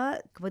estaba,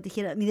 como te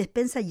dijera, mi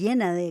despensa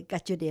llena de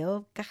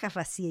cachureo, cajas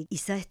vacías. Y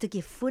sabes tú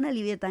que fue un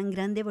alivio tan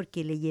grande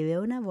porque le llevé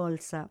una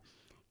bolsa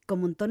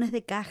con montones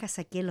de cajas,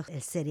 saqué el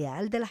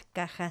cereal de las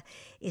cajas,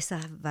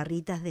 esas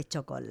barritas de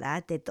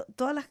chocolate,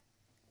 todas las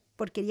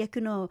porquerías que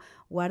uno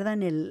guarda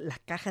en las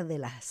cajas de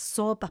las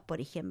sopas, por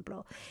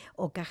ejemplo,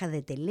 o cajas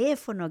de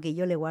teléfono que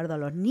yo le guardo a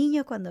los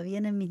niños cuando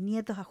vienen mis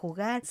nietos a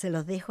jugar, se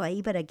los dejo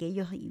ahí para que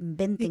ellos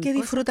inventen ¿Y qué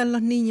cosas. Disfrutan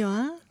los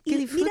niños? ¿Qué Y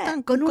disfrutan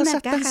mira, con una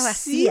cosas caja tan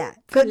vacía,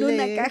 simples? con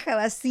una caja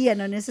vacía,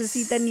 no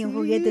necesitan ni un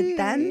juguete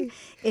tan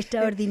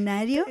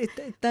extraordinario,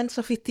 Tan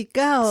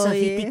sofisticado.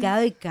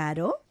 y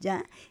caro,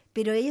 ¿ya?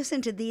 Pero ellos se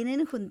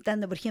entretienen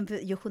juntando, por ejemplo,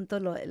 yo junto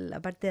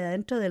la parte de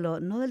adentro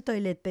no del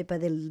toilet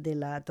paper, de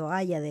la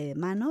toalla de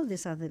mano, de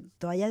esas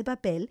toalla de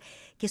papel,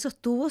 que esos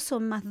tubos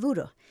son más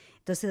duros.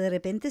 Entonces de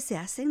repente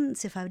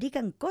se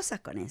fabrican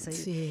cosas con eso.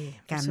 Sí,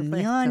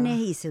 camiones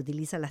y se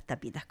utilizan las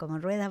tapitas como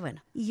ruedas.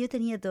 Bueno, y yo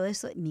tenía todo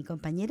eso. Mi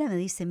compañera me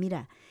dice,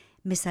 mira,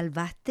 me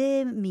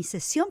salvaste mi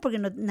sesión porque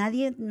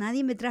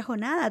nadie me trajo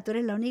nada. Tú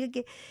eres la única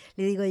que...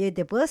 Le digo yo,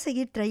 te puedo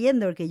seguir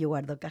trayendo porque yo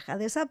guardo cajas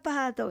de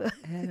zapatos,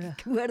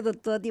 guardo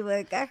todo tipo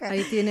de cajas.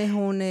 Ahí tienes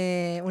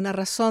una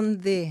razón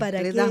le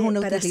das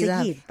una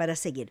utilidad. Para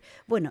seguir.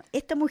 Bueno,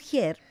 esta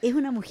mujer es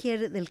una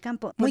mujer del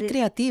campo. Muy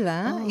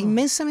creativa,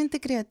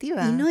 inmensamente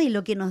creativa. Y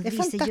lo que nos es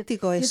dice.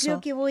 Fantástico eso. Yo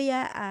creo que voy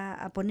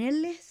a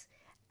ponerles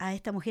a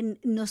esta mujer,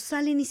 no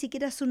sale ni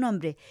siquiera su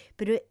nombre,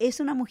 pero es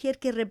una mujer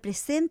que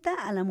representa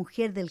a la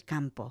mujer del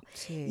campo.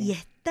 Sí. Y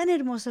es tan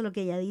hermoso lo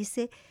que ella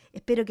dice,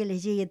 espero que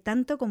les llegue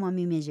tanto como a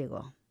mí me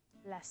llegó.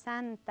 La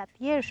santa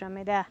tierra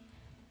me da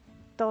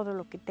todo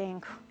lo que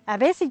tengo. A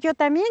veces yo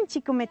también,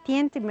 chico, me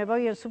tiento y me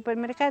voy al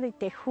supermercado y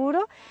te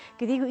juro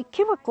que digo, ¿y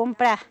qué voy a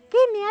comprar? ¿Qué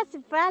me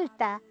hace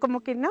falta?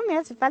 Como que no me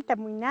hace falta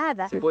muy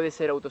nada. ¿Se puede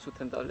ser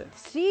autosustentable?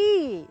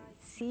 Sí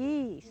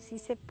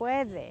se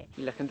puede.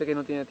 ¿Y la gente que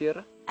no tiene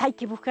tierra? Hay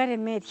que buscar el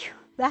medio.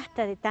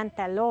 Basta de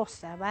tanta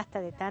losa,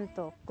 basta de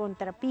tanto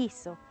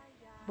contrapiso.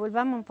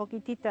 Volvamos un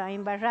poquitito a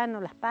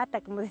embarrarnos las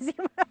patas, como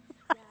decimos.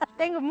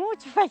 Tengo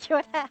mucho para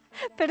llorar,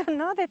 pero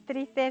no de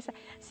tristeza,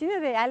 sino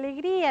de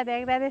alegría, de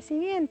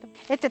agradecimiento.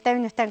 Esto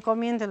también están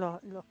comiendo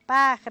los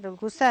pájaros, los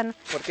gusanos.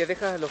 ¿Por qué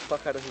dejas a los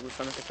pájaros y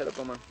gusanos que se lo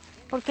coman?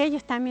 Porque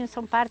ellos también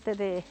son parte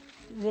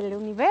del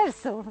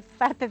universo,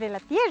 parte de la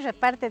tierra,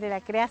 parte de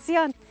la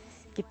creación.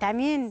 Que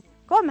también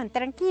coman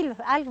tranquilos,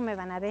 algo me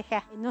van a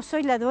dejar. No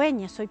soy la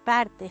dueña, soy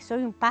parte,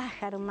 soy un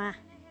pájaro más.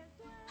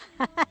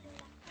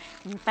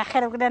 Un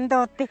pájaro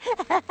grandote.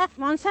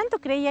 Monsanto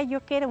creía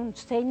yo que era un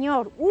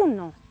señor,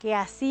 uno, que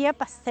hacía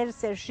para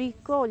hacerse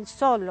rico él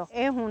solo.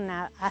 Es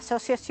una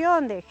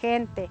asociación de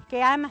gente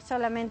que ama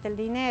solamente el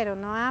dinero,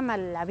 no ama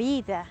la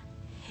vida.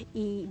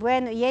 Y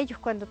bueno, y ellos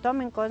cuando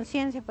tomen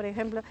conciencia, por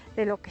ejemplo,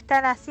 de lo que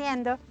están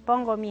haciendo,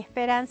 pongo mi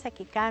esperanza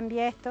que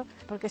cambie esto,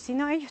 porque si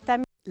no ellos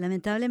también...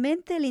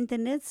 Lamentablemente el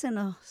internet se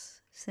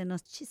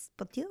nos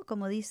chispoteó,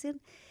 como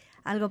dicen.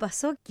 Algo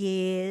pasó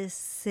que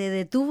se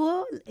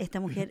detuvo esta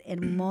mujer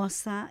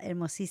hermosa,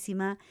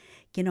 hermosísima,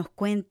 que nos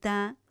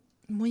cuenta.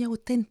 Muy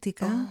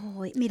auténtica.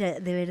 Mira,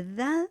 de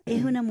verdad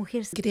es una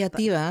mujer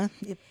creativa,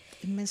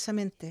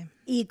 inmensamente.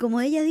 Y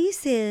como ella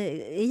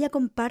dice, ella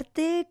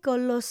comparte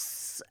con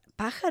los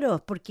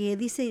pájaros, porque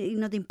dice,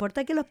 no te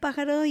importa que los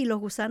pájaros y los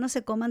gusanos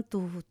se coman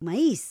tu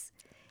maíz,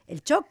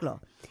 el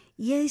choclo.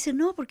 Y ella dice,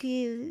 no,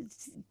 porque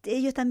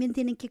ellos también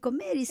tienen que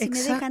comer y si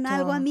me dejan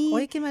algo a mí...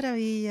 ¡Ay, qué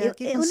maravilla!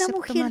 Es una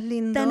mujer más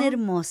lindo tan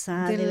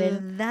hermosa, de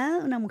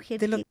verdad, una mujer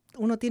que...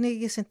 Uno tiene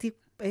que sentir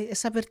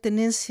esa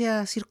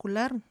pertenencia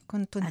circular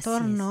con tu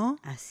entorno.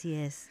 Así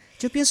es.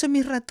 Yo pienso en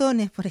mis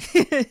ratones, por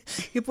ejemplo,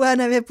 que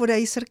puedan haber por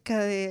ahí cerca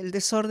del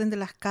desorden de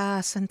las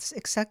casas,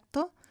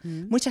 exacto.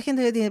 Mucha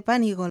gente le tiene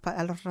pánico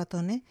a los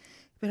ratones,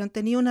 pero han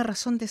tenido una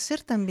razón de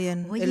ser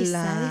también. Oye, en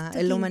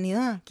la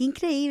humanidad. Qué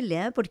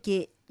increíble, ¿eh?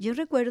 Porque... Yo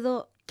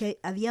recuerdo que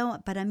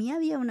para mí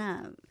había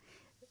una,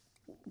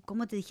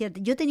 ¿cómo te dijera?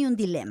 Yo tenía un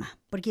dilema,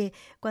 porque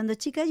cuando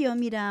chica yo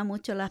miraba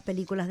mucho las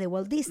películas de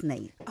Walt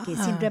Disney, que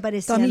siempre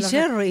aparecían Tommy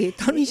Jerry.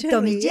 Tommy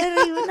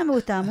Jerry no me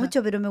gustaba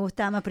mucho, pero me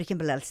gustaba más, por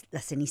ejemplo,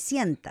 la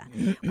Cenicienta,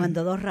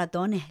 cuando dos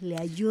ratones le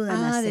ayudan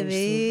a hacer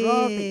su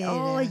ropa.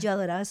 Oh, yo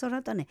adoraba esos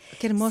ratones.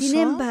 Qué hermoso. Sin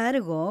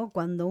embargo,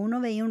 cuando uno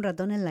veía un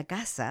ratón en la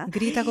casa,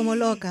 grita como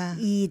loca.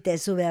 Y te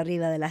sube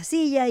arriba de la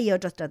silla y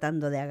otros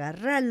tratando de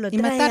agarrarlo. Y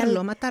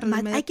matarlo.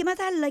 Hay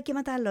que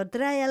matarlo.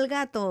 Trae al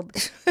gato.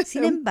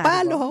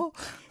 Palo.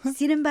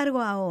 Sin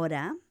embargo,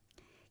 ahora,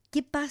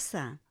 ¿qué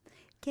pasa?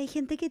 Que hay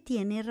gente que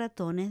tiene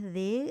ratones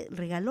de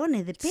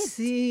regalones, de pet.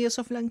 Sí,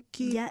 esos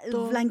blanquitos.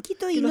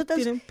 Y los no tan...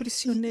 tienen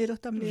prisioneros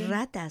también.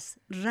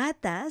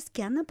 Ratas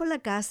que andan por la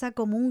casa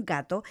como un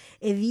gato.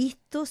 He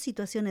visto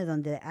situaciones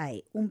donde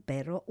hay un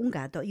perro, un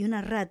gato y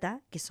una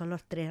rata, que son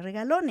los 3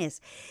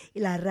 regalones. Y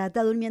la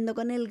rata durmiendo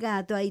con el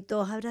gato, ahí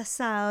todos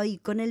abrazados, y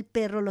con el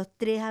perro los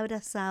 3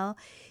 abrazados.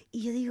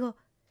 Y yo digo,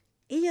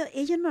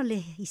 ellos no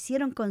les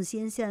hicieron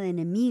conciencia de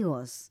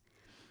enemigos.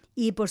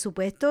 Y por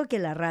supuesto que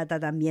la rata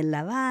también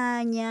la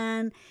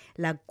bañan,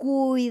 la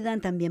cuidan,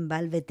 también va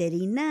al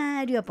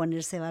veterinario a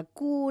ponerse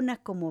vacunas,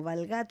 como va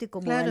el gato y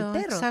como va el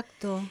perro.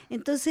 Exacto.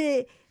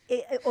 Entonces,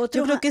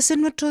 yo creo que ese es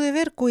nuestro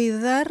deber,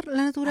 cuidar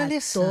la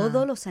naturaleza. A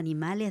todos los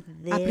animales.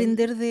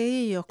 Aprender de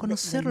ellos,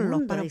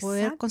 conocerlos para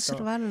poder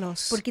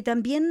conservarlos. Porque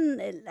también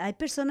hay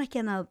personas que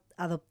han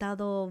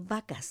adoptado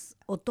vacas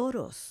o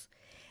toros.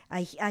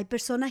 Hay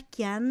personas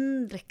que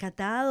han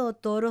rescatado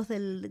toros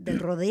del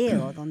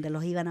rodeo, donde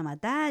los iban a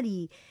matar,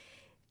 y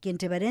que,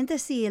 entre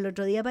paréntesis, el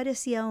otro día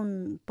aparecía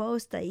un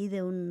post ahí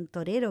de un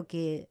torero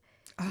que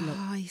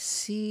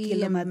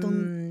lo mató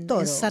un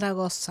toro. En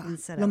Zaragoza.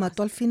 ¿Lo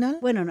mató al final?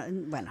 Bueno,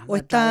 ¿O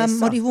está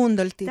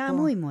moribundo el tipo? Estaba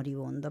muy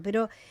moribundo,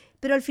 pero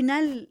al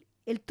final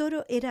el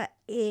toro era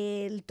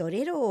el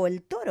torero o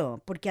el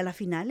toro, porque a la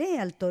final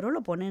al toro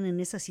lo ponen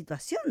en esa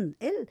situación.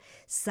 Él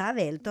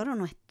sabe, el toro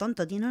no es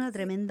tonto, tiene una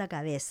tremenda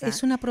cabeza.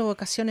 Es una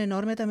provocación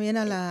enorme también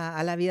a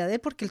la vida de él,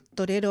 porque el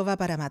torero va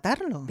para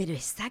matarlo. Pero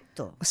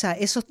exacto. O sea,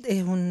 eso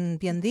es un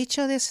bien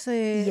dicho de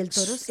ese, y el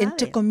toro sabe.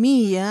 Entre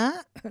comillas,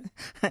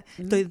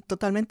 estoy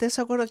totalmente de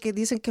desacuerdo que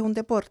dicen que es un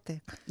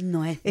deporte.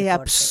 No es deporte. Es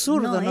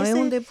absurdo, no es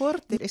un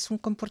deporte, es un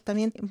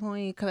comportamiento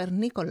muy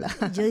cavernícola.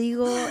 Yo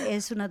digo,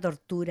 es una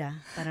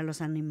tortura para los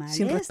animales.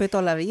 Sin respeto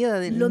a la vida.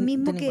 Lo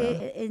mismo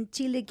que en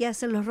Chile, que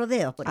hacen los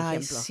rodeos, por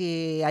ejemplo.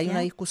 Sí, hay una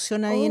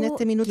discusión ahí en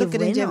este minuto,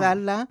 quieren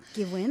llevarla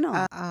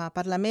a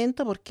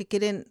Parlamento, porque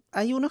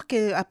hay unos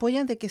que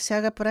apoyan de que se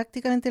haga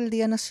prácticamente el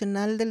Día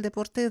Nacional del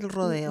Deporte del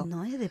Rodeo.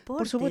 No es deporte.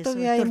 Por supuesto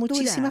que hay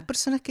muchísimas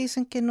personas que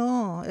dicen que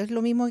no, es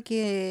lo mismo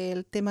que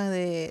el tema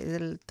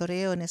del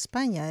toreo en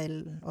España,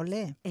 del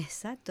olé.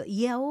 Exacto,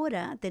 y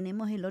ahora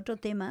tenemos el otro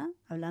tema,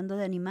 hablando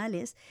de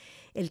animales,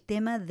 el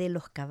tema de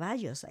los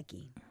caballos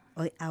aquí.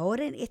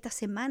 Ahora en esta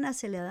semana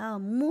se le ha dado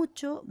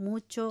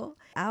mucho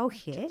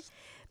auge,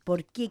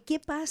 porque ¿qué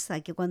pasa?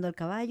 Que cuando el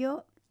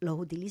caballo los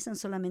utilizan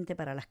solamente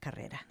para las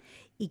carreras.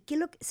 ¿Y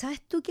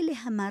sabes tú que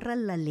les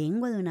amarran la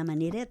lengua de una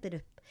manera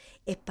pero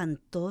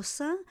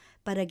espantosa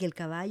para que el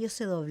caballo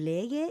se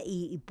doblegue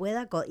y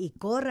pueda y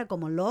corra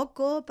como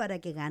loco para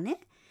que gane?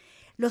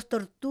 Los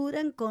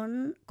torturan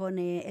con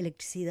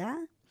electricidad.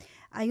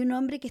 Hay un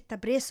hombre que está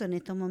preso en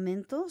estos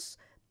momentos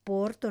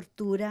por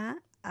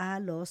tortura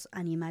a los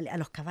animales, a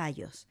los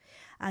caballos.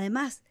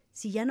 Además,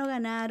 si ya no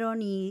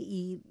ganaron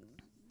y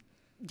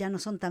ya no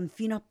son tan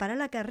finos para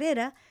la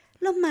carrera,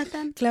 los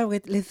matan. Claro,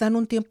 que les dan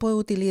un tiempo de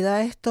utilidad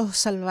a estos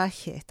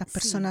salvajes, estas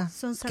personas,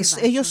 son que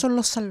salvajes. Ellos son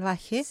los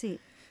salvajes,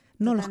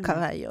 no totalmente. Los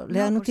caballos. Le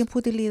dan un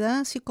tiempo de utilidad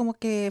así como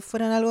que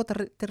fueran algo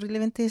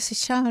terriblemente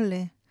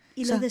desechable.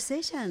 Y los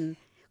desechan,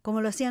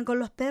 como lo hacían con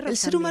los perros. El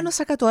ser humano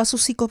saca toda su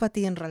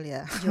psicopatía en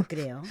realidad. Yo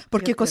creo.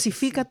 Porque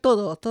cosifica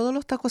todo lo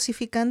está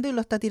cosificando y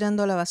lo está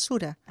tirando a la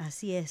basura.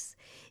 Así es.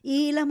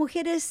 Y las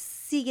mujeres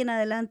siguen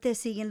adelante,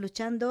 siguen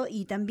luchando,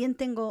 y también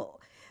tengo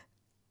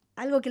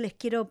algo que les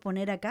quiero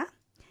poner acá.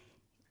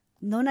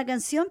 No una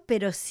canción,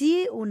 pero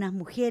sí unas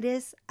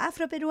mujeres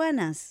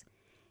afroperuanas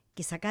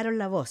que sacaron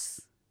la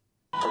voz.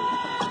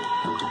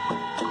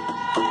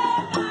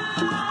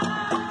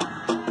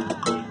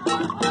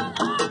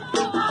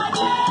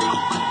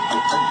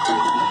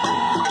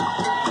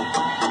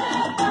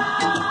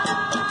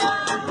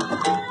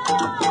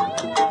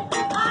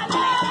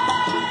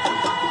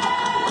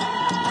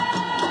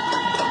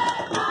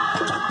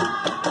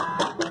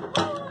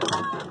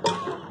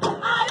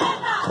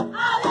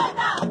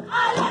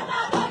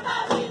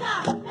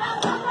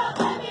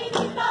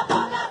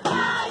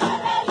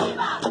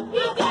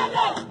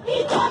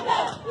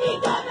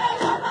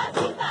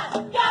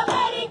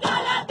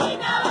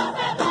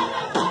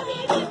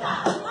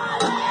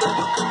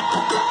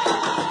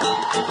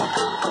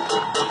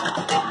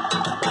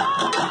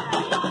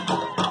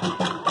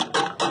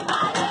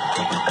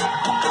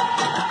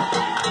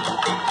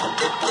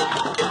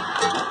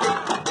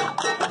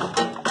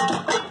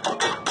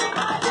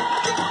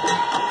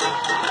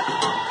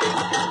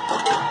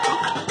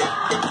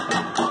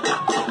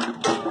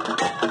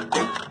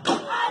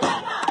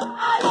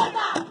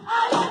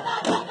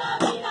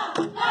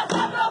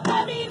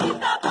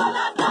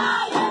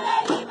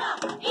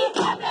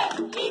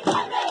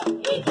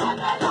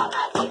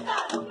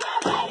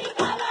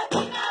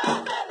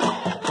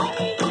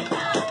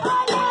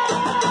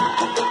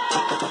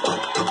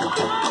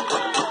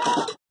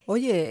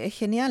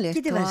 genial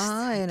esto. ¿Qué te parece? ¿Qué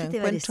te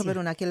Encuentro, pareció?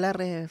 pero un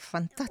aquelarre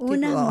fantástico.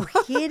 Unas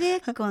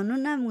mujeres con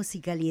una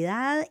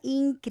musicalidad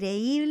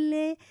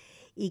increíble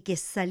y que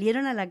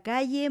salieron a la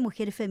calle,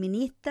 mujeres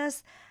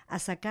feministas, a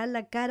sacar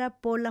la cara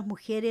por las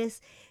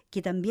mujeres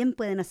que también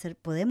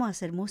podemos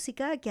hacer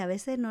música, que a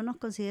veces no nos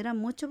consideran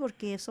mucho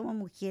porque somos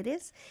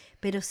mujeres,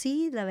 pero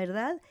sí, la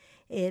verdad,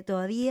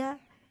 todavía,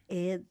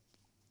 en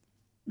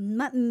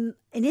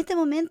este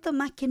momento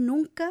más que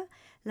nunca,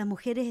 las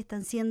mujeres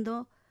están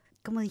siendo,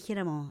 como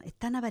dijéramos,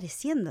 están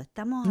apareciendo,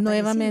 estamos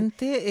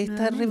Nuevamente está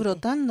nuevamente.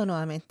 rebrotando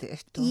nuevamente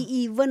esto.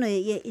 Y bueno,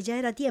 y ya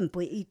era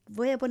tiempo. Y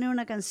voy a poner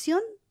una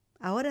canción,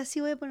 ahora sí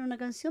voy a poner una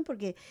canción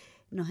porque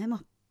nos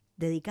hemos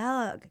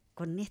dedicado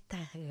con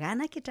estas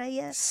ganas que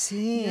traía.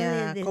 Sí, yo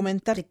a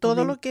comentar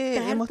todo lo que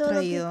comentar hemos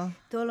traído.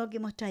 todo lo que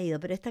hemos traído.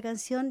 Pero esta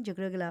canción yo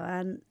creo que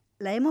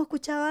la hemos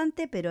escuchado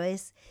antes, pero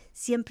es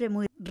siempre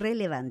muy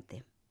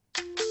relevante.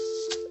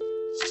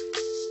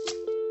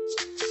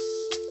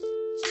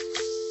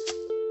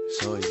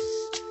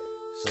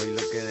 Soy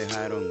lo que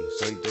dejaron,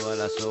 soy toda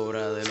la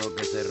sobra de lo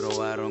que se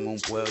robaron. Un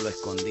pueblo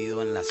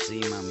escondido en la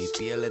cima, mi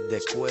piel es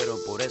de cuero,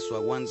 por eso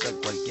aguanta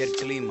cualquier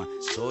clima.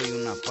 Soy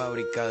una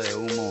fábrica de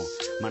humo,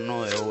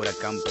 mano de obra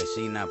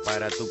campesina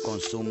para tu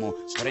consumo.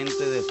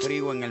 Frente de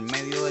frío en el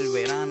medio del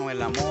verano,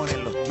 el amor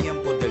en los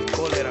tiempos del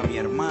cólera, mi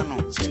hermano.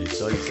 El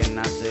sol que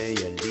nace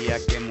y el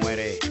día que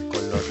muere,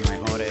 con los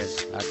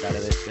mejores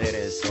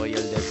atardeceres. Soy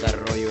el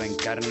desarrollo en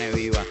carne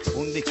viva,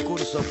 un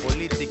discurso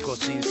político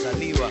sin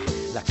saliva.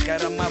 Las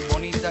caras más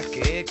bonitas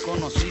que he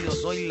conocido,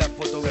 soy la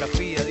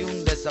fotografía de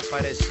un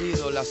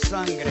desaparecido. La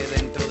sangre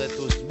dentro de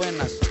tus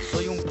venas,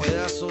 soy un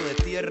pedazo de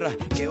tierra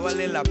que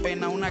vale la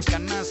pena una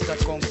canasta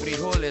con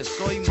frijoles.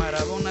 Soy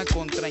Maradona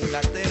contra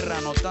Inglaterra,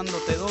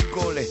 anotándote 2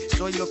 goles.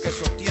 Soy lo que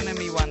sostiene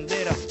mi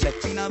bandera, la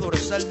espina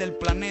dorsal del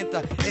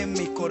planeta en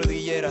mis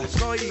cordilleras.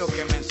 Soy lo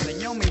que me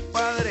enseñó mi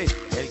padre,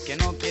 el que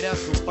no quiere a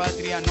su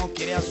patria, no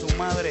quiere a su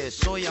madre.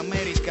 Soy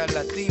América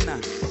Latina,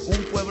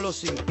 un pueblo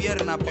sin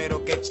pierna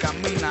pero que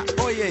camina.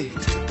 Oye,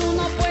 tú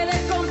no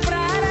puedes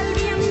comprar al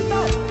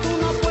viento, tú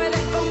no puedes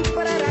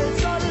comprar al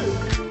sol,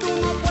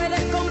 tú no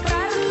puedes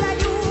comprar la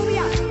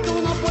lluvia,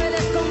 tú no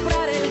puedes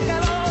comprar el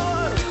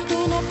calor,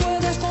 tú no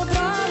puedes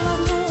comprar las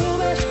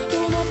nubes,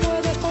 tú no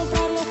puedes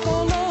comprar los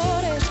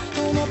colores,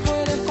 tú no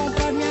puedes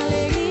comprar mi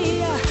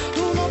alegría,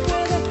 tú no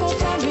puedes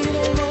comprar mis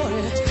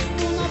dolores,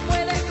 tú no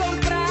puedes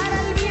comprar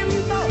al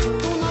viento,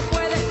 tú no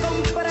puedes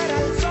comprar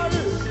al sol,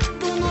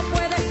 tú no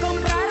puedes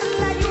comprar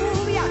la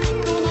lluvia,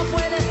 tú no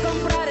puedes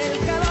comprar el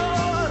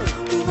calor,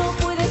 tú no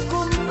puedes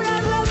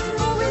comprar las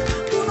nubes,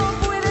 tú no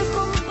puedes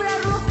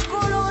comprar los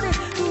colores,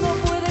 tú no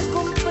puedes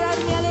comprar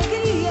mi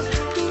alegría,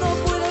 tú no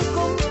puedes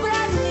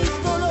comprar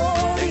mis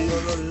dolores.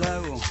 tengo los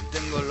lagos,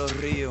 tengo los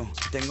ríos,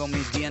 tengo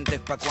mis dientes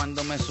pa'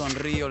 cuando me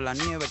sonrío, la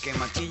nieve que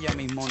maquilla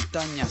mis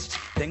montañas,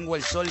 tengo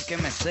el sol que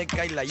me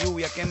seca y la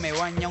lluvia que me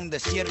baña, un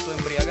desierto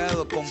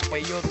embriagado con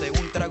peyote,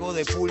 un trago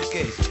de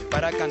pulque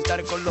para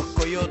cantar con los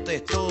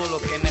coyotes, todo lo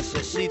que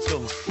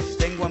necesito.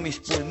 Tengo a mis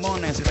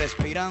pulmones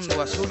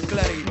respirando azul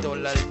clarito,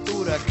 la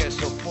altura que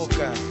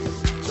sofoca.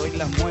 Soy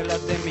las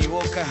muelas de mi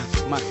boca,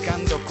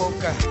 mascando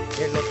coca,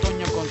 el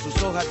otoño con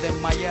sus hojas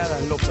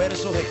desmayadas, los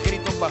versos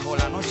escritos bajo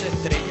la noche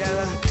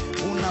estrellada,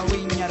 una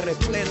viña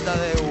repleta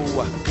de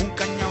uvas, un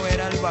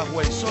cañaveral bajo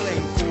el sol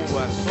en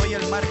Cuba. Soy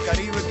el mar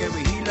Caribe que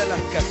vigila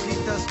las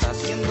casitas,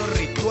 haciendo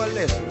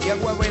rituales y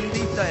agua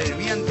bendita, el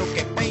viento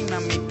que peina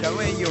mi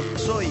cabello.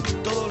 Soy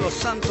todos los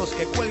santos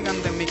que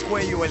cuelgan de mi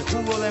cuello, el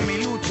jugo de mi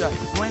lucha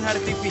no es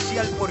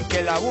artificial porque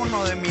el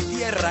abono de mi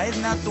tierra es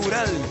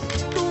natural.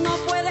 Tú no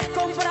puedes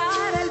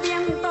comprar el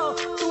viento,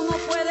 tú no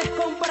puedes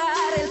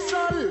comprar el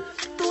sol,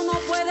 tú no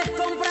puedes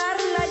comprar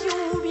la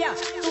lluvia,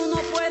 tú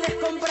no puedes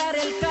comprar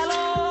el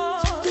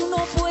calor, tú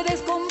no puedes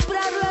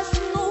comprar las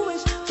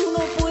nubes, tú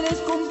no puedes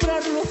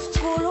comprar los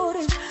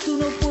colores, tú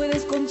no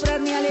puedes comprar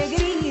mi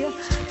alegría,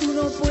 tú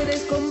no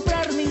puedes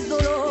comprar mis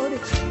dolores.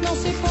 No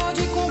se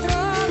pode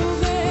comprar o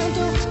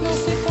vento, no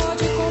se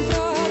pode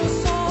comprar o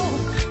sol,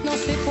 no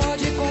se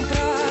pode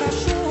comprar a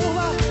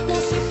chuva, no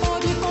se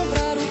pode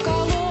comprar o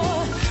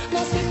calor,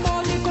 no se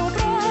pode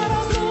comprar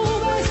as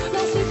nuvens,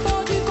 no se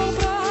pode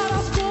comprar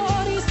as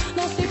cores,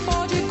 no se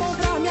pode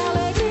comprar minha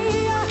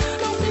alegria,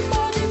 no se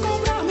pode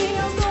comprar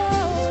minhas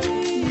dores.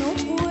 No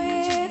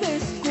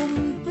puedes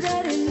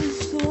comprar el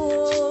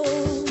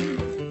sol,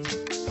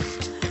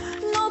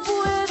 no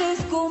puedes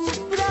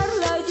comprar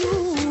la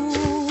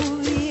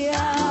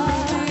lluvia.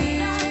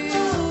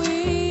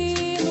 Y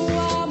no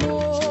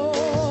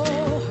amor,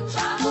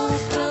 no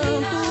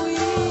pranto y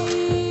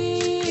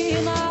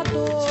na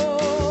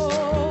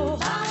dor.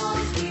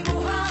 Vamos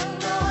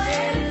dibujando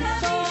el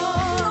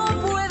sol. No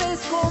puedes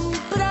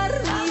comprar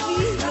mi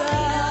vida.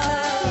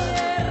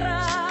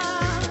 Tierra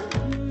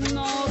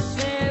no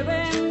se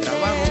vende.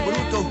 Trabajo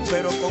bruto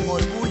pero con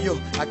orgullo,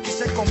 aquí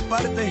se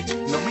comparte,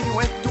 lo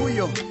mío es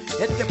tuyo.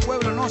 Este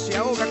pueblo no se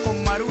ahoga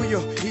con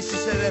marullo, y si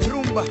se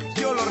derrumba,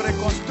 yo lo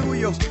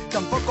reconstruyo.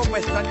 Tampoco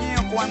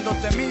pestañeo cuando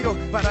te miro,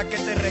 para que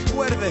te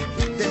recuerdes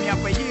de mi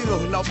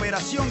apellido. La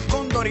operación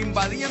Cóndor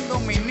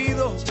invadiendo mi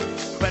nido.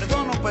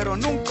 Perdono, pero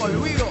nunca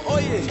olvido.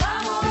 Oye,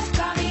 vamos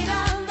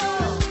caminando,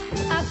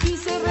 aquí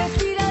se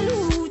respira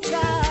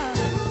lucha.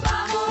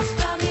 Vamos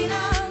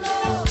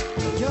caminando,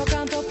 yo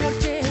canto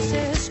porque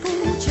se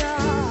escucha.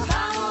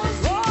 Vamos,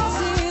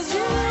 voces de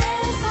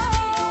loco.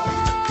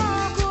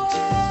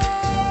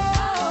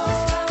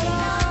 Vamos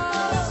caminando,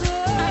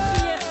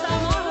 aquí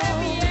estamos de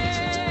pie.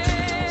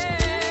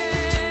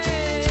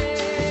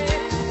 ¡Que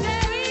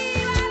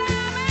viva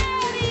la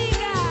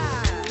América!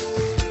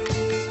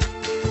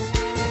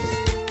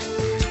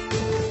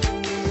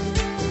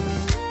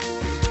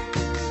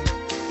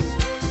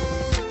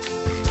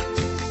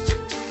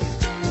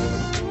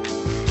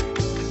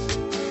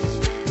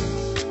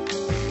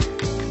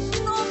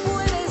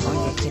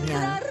 Oye,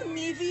 genial.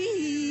 Mi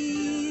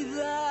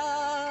vida.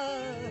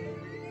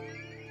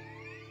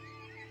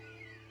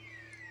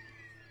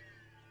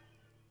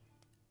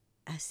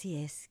 Así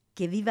es.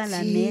 Que viva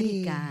la Sí.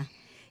 América.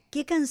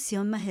 Qué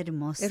canción más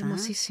hermosa.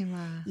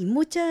 Hermosísima. Y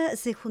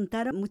se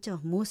juntaron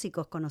muchos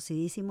músicos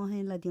conocidísimos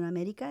en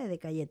Latinoamérica, de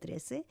Calle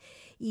 13.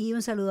 Y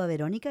un saludo a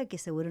Verónica, que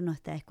seguro nos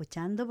está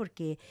escuchando,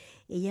 porque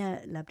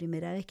ella, la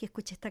primera vez que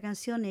escuché esta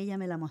canción, ella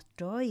me la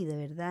mostró y de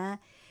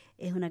verdad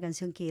es una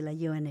canción que la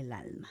llevo en el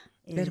alma.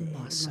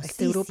 Hermoso.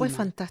 Este grupo es hermosísima.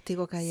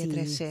 fantástico, Calle Sí,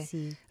 13.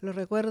 sí. Lo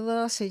recuerdo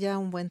hace ya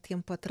un buen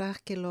tiempo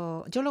atrás que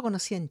yo lo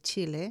conocí en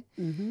Chile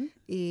Ujú.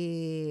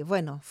 y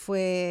bueno,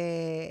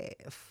 fue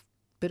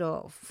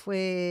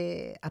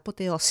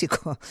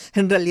apoteósico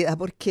en realidad,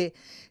 porque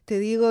te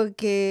digo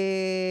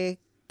que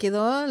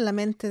quedó en la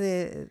mente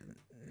de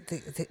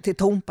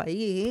todo un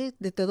país,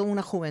 de toda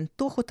una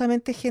juventud,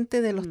 justamente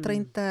gente de los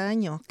 30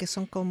 años, que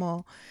son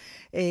como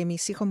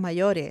mis hijos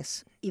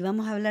mayores. Y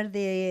vamos a hablar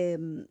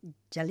de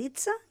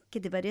Yalitza,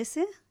 ¿qué te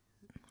parece?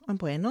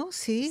 Bueno,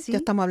 sí, ¿Sí? ya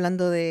estamos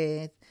hablando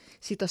de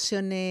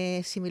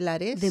situaciones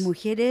similares. De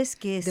mujeres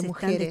que se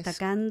mujeres. están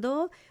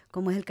destacando,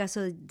 como es el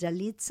caso de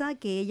Yalitza,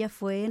 que ella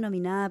fue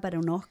nominada para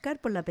un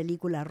Oscar por la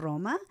película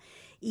Roma,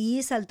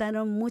 y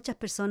saltaron muchas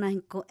personas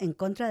en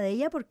contra de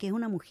ella porque es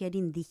una mujer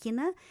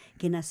indígena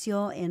que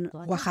nació en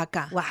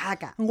Oaxaca.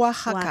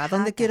 Oaxaca,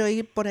 ¿Dónde quiero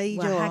ir por ahí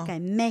Oaxaca,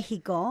 en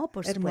México,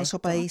 por Hermoso supuesto.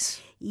 país.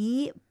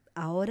 Y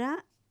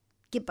ahora,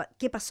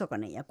 ¿qué pasó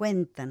con ella?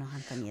 Cuéntanos,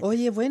 Antonieta.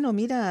 Oye, bueno,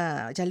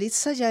 mira,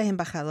 Yalitza ya es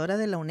embajadora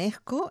de la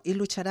UNESCO y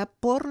luchará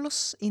por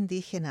los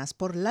indígenas,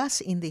 por las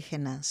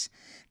indígenas.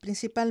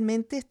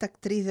 Principalmente esta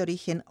actriz de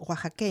origen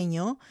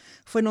oaxaqueño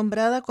fue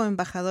nombrada como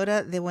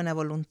embajadora de buena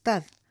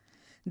voluntad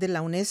de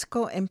la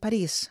UNESCO en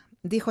París.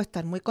 Dijo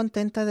estar muy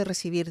contenta de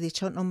recibir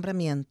dicho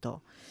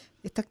nombramiento.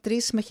 Esta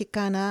actriz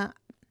mexicana,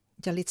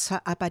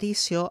 Yalitza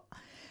Aparicio,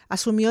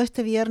 asumió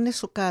este viernes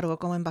su cargo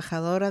como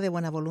embajadora de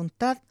buena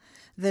voluntad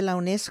de la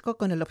UNESCO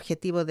con el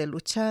objetivo de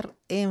luchar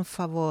en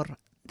favor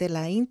de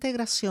la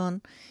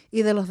integración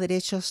y de los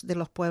derechos de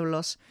los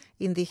pueblos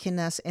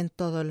indígenas en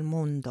todo el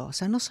mundo. O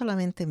sea, no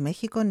solamente en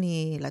México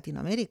ni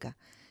Latinoamérica,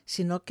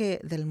 sino que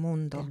del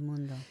mundo. Del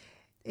mundo.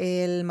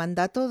 El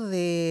mandato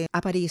de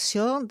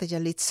Aparicio de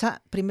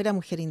Yalitza, primera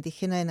mujer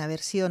indígena en haber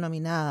sido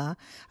nominada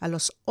a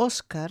los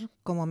Oscar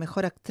como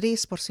mejor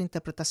actriz por su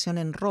interpretación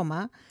en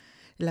Roma,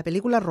 la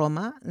película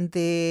Roma,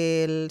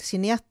 del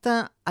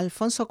cineasta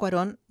Alfonso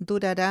Cuarón,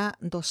 durará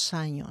 2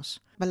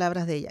 años.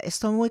 Palabras de ella: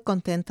 estoy muy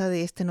contenta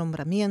de este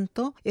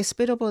nombramiento.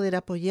 Espero poder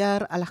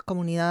apoyar a las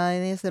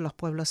comunidades de los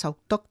pueblos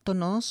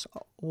autóctonos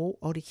u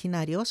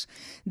originarios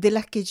de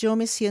las que yo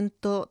me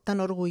siento tan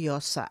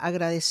orgullosa.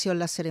 Agradeció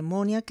la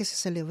ceremonia que se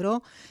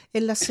celebró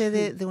en la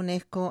sede de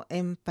UNESCO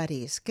en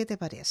París. ¿Qué te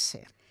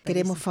parece?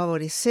 Queremos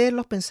favorecer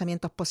los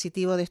pensamientos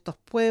positivos de estos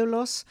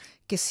pueblos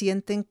que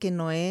sienten que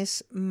no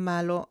es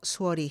malo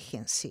su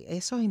origen. Sí,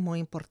 eso es muy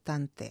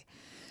importante.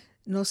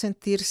 No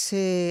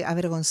sentirse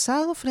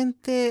avergonzado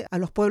frente a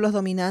los pueblos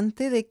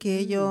dominantes de que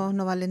ellos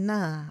no valen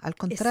nada, al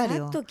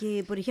contrario. Exacto,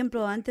 que por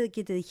ejemplo, antes de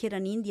que te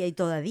dijeran India, y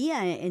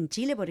todavía en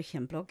Chile, por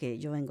ejemplo, que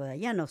yo vengo de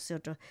allá, no sé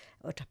otras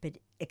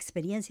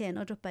experiencias en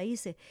otros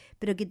países,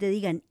 pero que te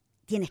digan: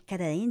 tienes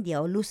cara de india,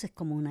 o luces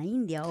como una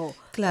india,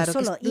 claro, o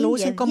solo que lo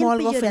usen como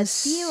algo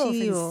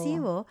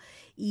ofensivo.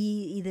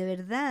 Y de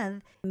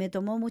verdad, me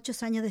tomó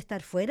muchos años de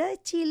estar fuera de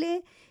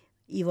Chile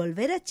y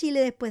volver a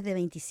Chile después de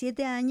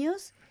 27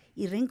 años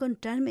y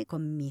reencontrarme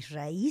con mis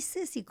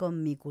raíces y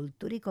con mi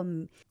cultura y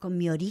con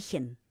mi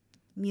origen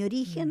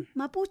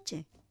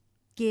mapuche,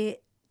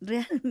 que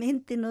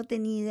realmente no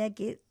tenía idea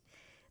que...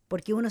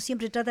 Porque uno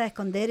siempre trata de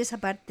esconder esa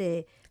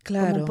parte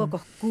como un poco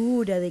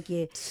oscura de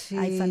que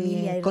hay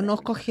familia.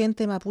 Conozco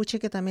gente mapuche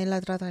que también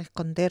la trata de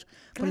esconder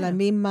por la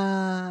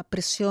misma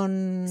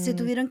presión. Se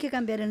tuvieron que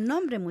cambiar el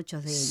nombre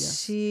muchos de ellos.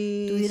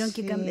 Sí. Tuvieron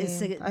que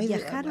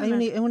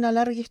viajaron. Es una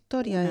larga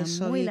historia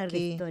eso. Muy larga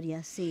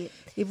historia, sí.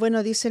 Y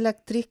bueno, dice la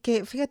actriz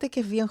que, fíjate que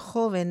es bien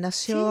joven,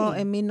 nació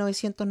en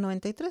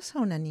 1993, a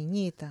una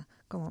niñita.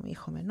 como mi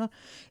hijo menor,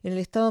 en el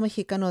estado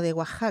mexicano de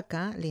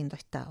Oaxaca, lindo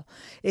estado,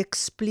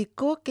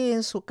 explicó que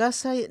en su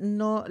casa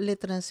no le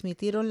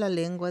transmitieron la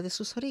lengua de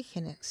sus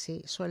orígenes.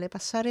 Sí, suele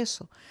pasar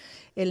eso.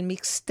 El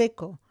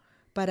mixteco,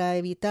 para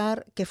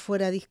evitar que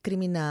fuera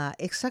discriminada.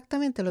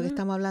 Exactamente lo que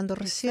estamos hablando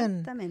recién.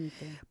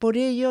 Exactamente. Por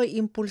ello,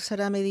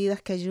 impulsará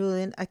medidas que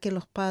ayuden a que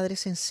los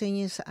padres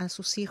enseñen a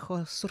sus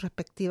hijos sus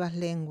respectivas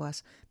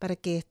lenguas para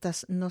que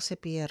éstas no se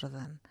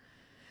pierdan.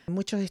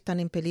 Muchos están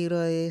en peligro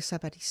de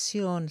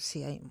desaparición.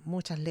 Sí, hay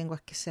muchas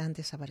lenguas que se han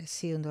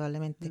desaparecido,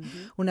 indudablemente.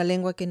 Una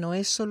lengua que no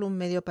es solo un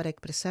medio para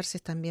expresarse,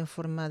 es también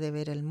forma de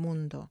ver el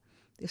mundo.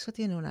 Eso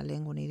tiene una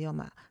lengua, un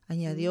idioma,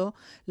 añadió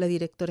la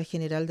directora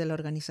general de la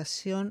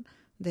Organización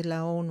de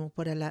la ONU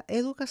para la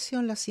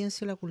Educación, la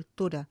Ciencia y la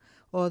Cultura,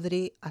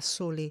 Audrey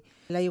Azoulay.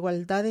 La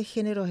igualdad de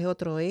género es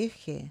otro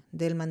eje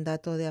del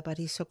mandato de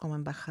Aparicio como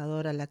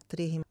embajadora. La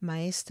actriz y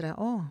maestra,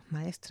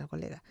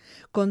 colega,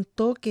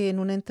 contó que en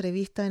una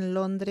entrevista en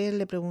Londres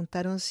le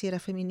preguntaron si era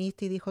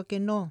feminista y dijo que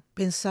no.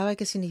 Pensaba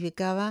que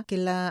significaba que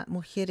la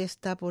mujer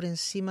está por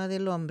encima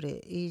del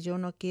hombre y yo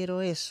no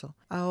quiero eso.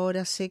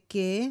 Ahora sé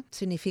que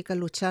significa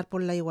luchar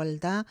por la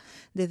igualdad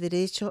de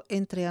derechos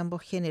entre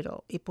ambos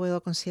géneros y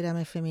puedo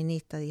considerarme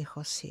feminista,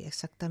 dijo. Sí,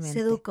 exactamente. Se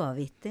educó,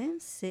 ¿viste?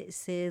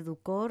 Se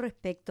educó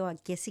respecto a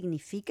qué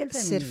significa el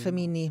feminismo. Ser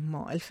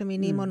feminismo. El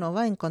feminismo no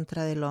va en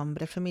contra del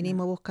hombre. El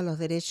feminismo busca los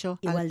derechos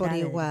al por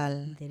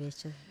igual.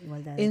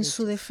 En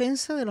su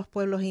defensa de los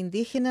pueblos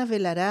indígenas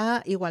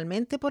velará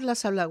igualmente por la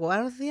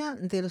salvaguardia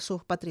de su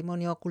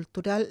patrimonio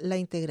cultural, la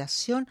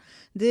integración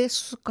de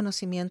sus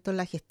conocimientos en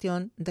la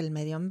gestión del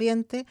medio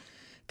ambiente,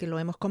 que lo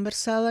hemos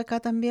conversado acá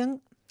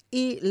también,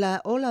 y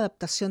la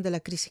adaptación de la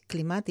crisis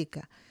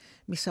climática.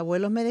 Mis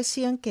abuelos me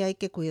decían que hay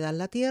que cuidar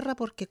la tierra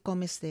porque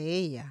comes de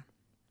ella.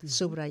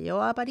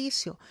 Subrayó a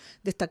Aparicio,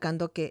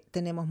 destacando que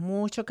tenemos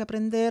mucho que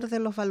aprender de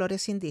los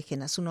valores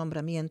indígenas. Su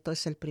nombramiento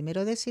es el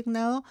primero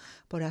designado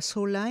por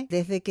Azoulay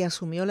desde que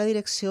asumió la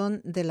dirección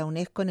de la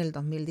UNESCO en el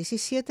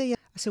 2017 y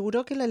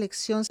aseguró que la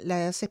elección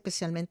la hace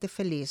especialmente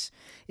feliz.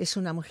 Es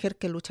una mujer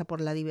que lucha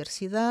por la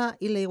diversidad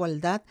y la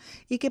igualdad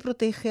y que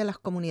protege a las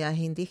comunidades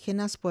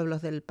indígenas,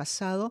 pueblos del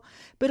pasado,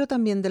 pero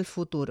también del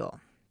futuro.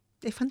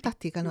 Es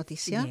fantástica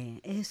noticia. Sí,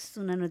 es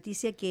una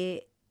noticia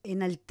que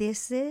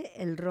enaltece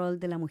el rol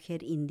de la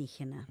mujer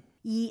indígena.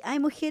 Y hay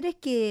mujeres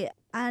que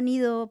han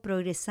ido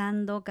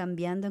progresando,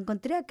 cambiando.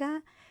 Encontré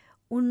acá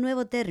un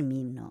nuevo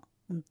término,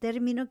 un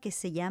término que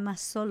se llama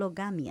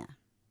sologamia.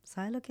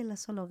 ¿Sabes lo que es la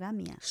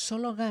sologamia?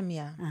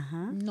 Sologamia.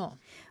 Ajá. No.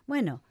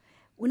 Bueno,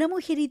 una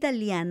mujer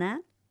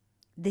italiana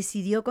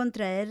decidió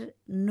contraer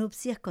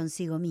nupcias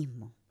consigo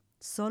mismo.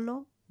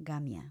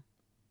 Sologamia.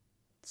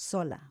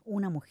 Sola,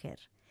 una mujer.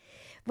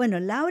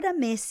 Bueno, Laura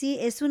Messi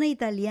es una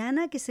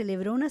italiana que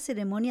celebró una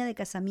ceremonia de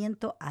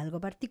casamiento algo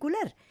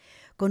particular,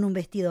 con un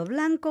vestido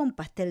blanco, un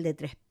pastel de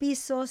 3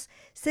 pisos,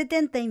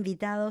 70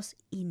 invitados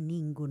y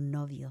ningún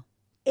novio.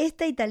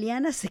 Esta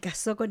italiana se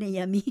casó con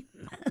ella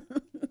misma.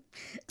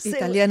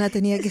 Italiana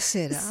tenía que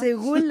ser.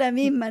 Según la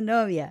misma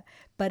novia,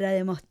 para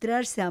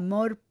demostrarse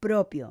amor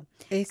propio.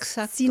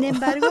 Exacto. Sin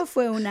embargo,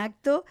 fue un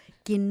acto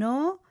que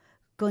no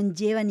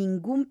conlleva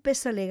ningún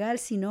peso legal,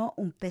 sino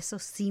un peso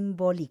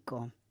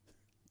simbólico.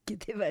 ¿Qué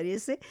te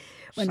parece?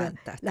 Bueno,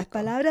 fantástico. Las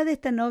palabras de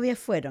esta novia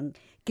fueron: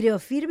 creo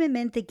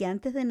firmemente que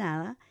antes de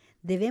nada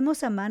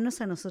debemos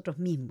amarnos a nosotros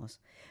mismos.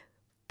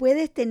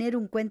 Puedes tener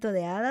un cuento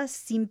de hadas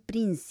sin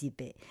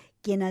príncipe,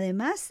 quien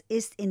además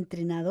es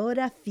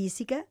entrenadora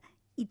física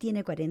y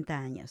tiene 40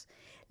 años.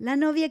 La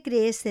novia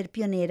cree ser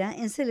pionera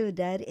en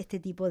celebrar este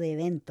tipo de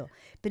evento,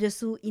 pero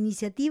su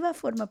iniciativa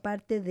forma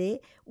parte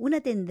de una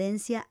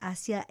tendencia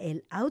hacia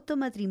el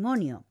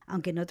automatrimonio,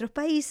 aunque en otros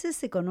países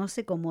se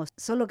conoce como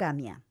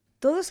sologamia.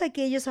 Todos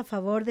aquellos a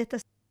favor de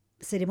estas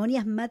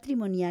ceremonias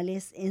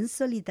matrimoniales en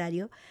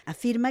solitario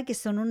afirman que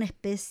son una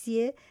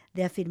especie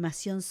de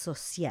afirmación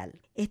social.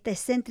 Esta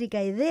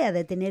excéntrica idea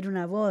de tener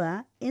una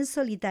boda en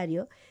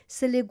solitario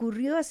se le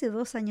ocurrió hace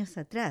 2 años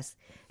atrás,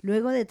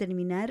 luego de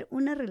terminar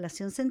una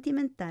relación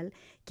sentimental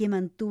que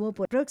mantuvo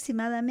por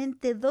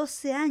aproximadamente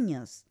 12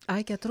 años.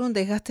 Ay, qué atroz,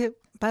 desgaste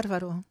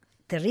bárbaro.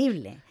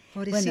 Terrible.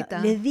 Pobrecita.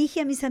 Bueno, les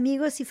dije a mis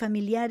amigos y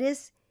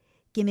familiares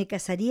que me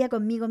casaría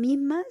conmigo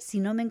misma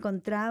si no me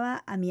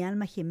encontraba a mi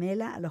alma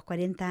gemela a los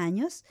 40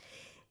 años.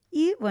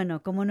 Y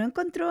bueno, como no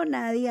encontró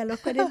nadie a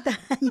los 40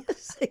 años,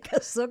 se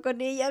casó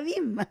con ella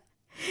misma.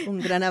 Un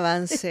gran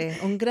avance,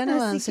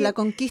 la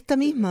conquista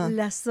misma.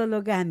 La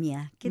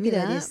sologamia, ¿qué te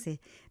parece?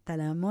 Está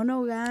la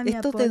monogamia.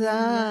 Esto te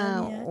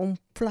da un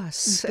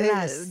plus,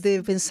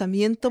 de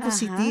pensamiento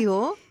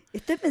positivo.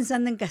 Estoy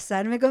pensando en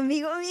casarme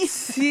conmigo misma.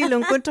 Sí, lo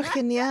encuentro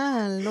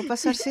genial, no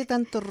pasarse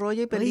tanto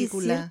rollo y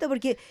película. Es cierto,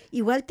 porque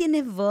igual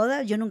tienes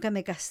boda, yo nunca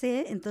me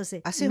casé,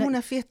 entonces... Haces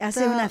una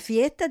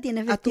fiesta,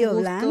 tienes vestido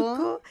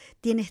blanco,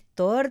 tienes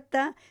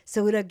torta,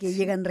 seguro que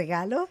llegan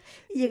regalos,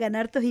 y llegan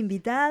hartos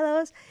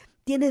invitados,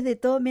 tienes de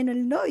todo menos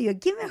el novio.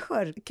 ¿Qué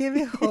mejor? ¿Qué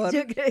mejor?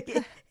 Yo creo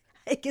que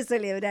hay que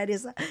celebrar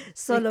esa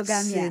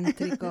sologamia.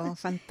 Excéntrico,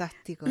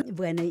 fantástico.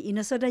 Bueno, y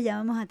nosotros ya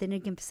vamos a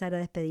tener que empezar a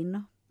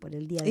despedirnos por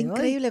el día de hoy.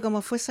 Increíble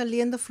cómo fue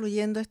saliendo,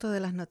 fluyendo esto de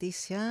las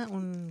noticias.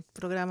 Un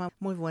programa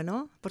muy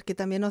bueno, porque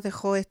también nos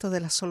dejó esto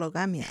de la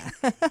sologamia.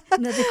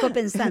 Nos dejó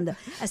pensando.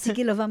 Así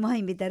que los vamos a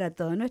invitar a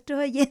todos nuestros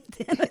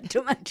oyentes a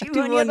nuestro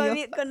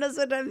matrimonio con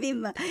nosotras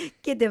mismas.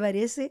 ¿Qué te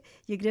parece?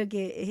 Yo creo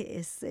que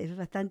es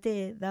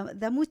bastante,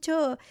 da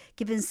mucho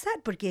que pensar,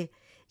 porque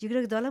yo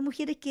creo que todas las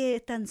mujeres que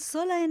están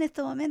solas en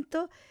estos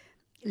momentos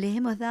les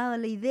hemos dado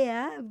la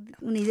idea,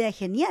 una idea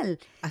genial,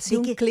 así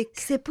de que clic.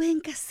 Se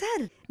pueden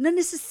casar, no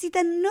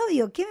necesitan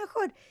novio, qué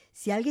mejor.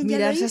 Si alguien ya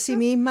mirarse lo hizo, a sí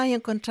misma y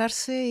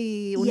encontrarse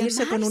y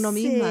unirse con uno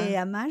misma.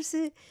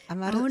 Amarse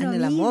Amar a uno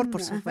en el mismo. amor,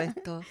 por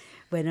supuesto.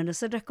 Bueno,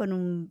 nosotras con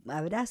un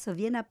abrazo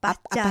bien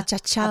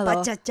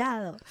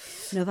apachachado.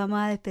 Nos vamos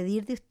a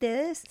despedir de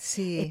ustedes.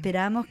 Sí.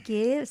 Esperamos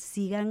que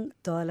sigan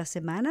todas las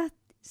semanas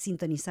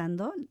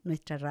sintonizando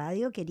nuestra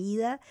radio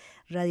querida,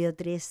 Radio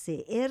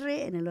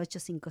 13R en el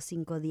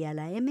 855 Dial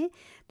AM.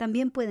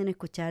 También pueden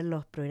escuchar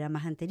los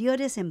programas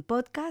anteriores en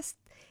podcast,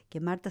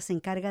 que Marta se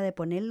encarga de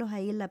ponerlos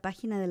ahí en la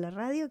página de la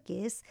radio,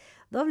 que es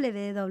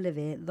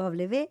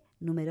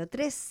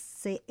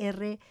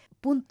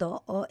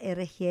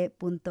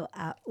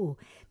www.3cr.org.au.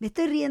 Me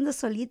estoy riendo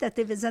solita,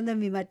 estoy pensando en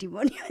mi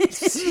matrimonio,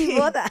 en mi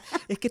boda.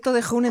 Es que esto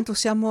dejó un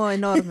entusiasmo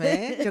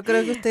enorme, ¿eh? Yo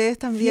creo que ustedes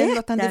también lo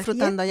están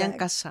disfrutando allá en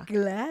casa.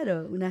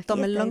 Claro, una fiesta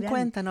Tómenlo en grande.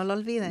 cuenta, no lo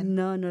olviden.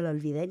 No lo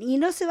olviden. Y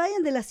no se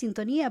vayan de la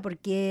sintonía,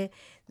 porque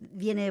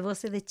viene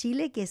Voces de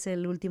Chile, que es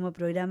el último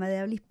programa de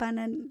habla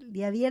hispana el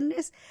día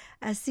viernes.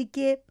 Así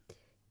que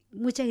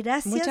muchas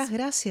gracias. Muchas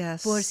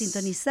gracias por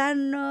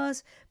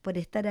sintonizarnos, por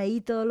estar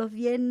ahí todos los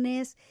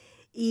viernes.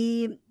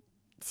 Y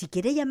si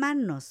quiere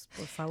llamarnos,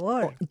 por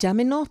favor.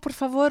 Llámenos, por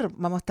favor.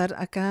 Vamos a estar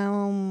acá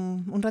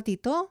un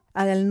ratito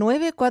al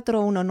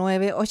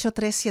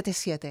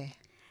 9419-8377.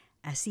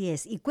 Así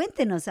es. Y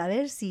cuéntenos a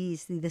ver si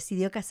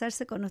decidió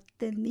casarse con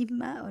usted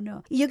misma o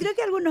no. Y yo creo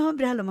que algunos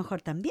hombres a lo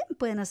mejor también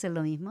pueden hacer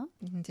lo mismo.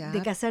 Ya.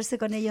 De casarse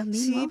con ellos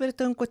mismos. Sí, pero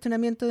esto es un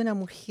cuestionamiento de una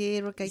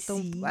mujer, porque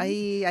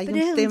hay, pero un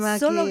es tema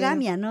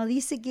sologamia, no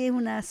dice que es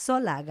una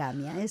sola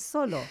gamia, es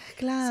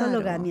Claro.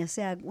 sologamia, o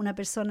sea, una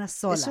persona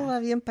sola. Eso va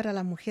bien para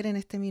las mujeres en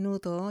este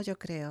minuto, yo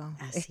creo.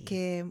 Así es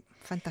que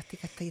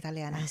fantástica esta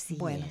italiana. Así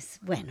bueno. es.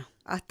 Bueno.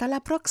 Hasta la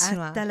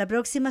próxima. Hasta la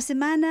próxima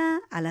semana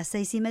a las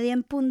 6:30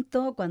 en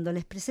punto, cuando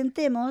les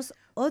presentemos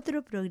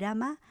otro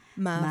programa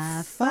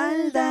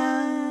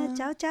Mafalda.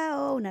 Chao,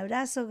 chao. Un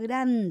abrazo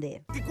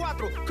grande.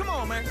 24, come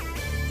on, man.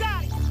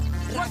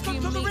 Welcome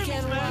to the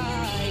remix,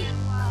 man.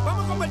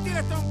 Vamos a convertir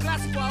esto en un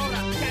clásico ahora.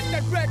 Get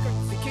that record,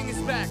 the king is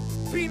back.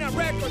 Pina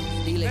Record.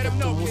 Dile Let que him tu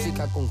know,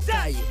 música con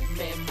calle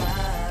me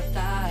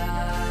mata.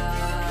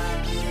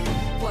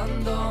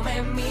 Cuando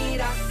me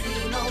miras y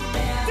no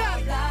me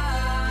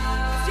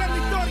hablas. Sí,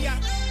 Victoria.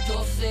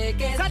 Yo sé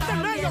que Salta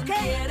en medio, también ¿ok?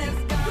 tienes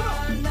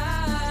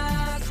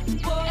ganas. El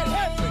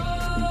jefe.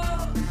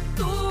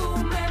 Tú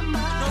me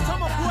matas. No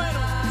somos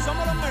buenos,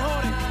 somos los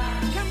mejores.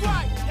 Ken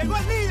White, llegó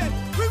el líder.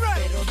 We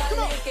ready. Pero Come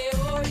dale on. que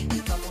hoy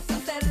vamos a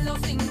hacerlo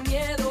sin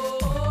miedo.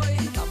 Hoy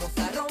vamos a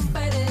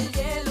romper el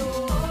hielo.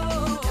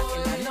 Ya que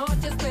la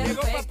noche es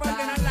perfecta. Llegó para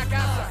ordenar la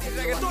casa. El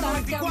reggaetón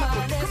 94. Come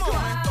on,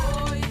 man.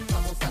 Hoy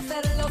vamos a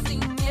hacerlo sin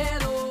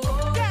miedo.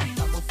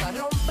 Vamos a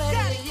romper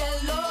el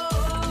hielo.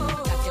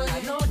 Ya que la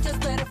noche es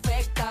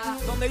perfecta.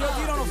 Donde yo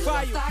tiro no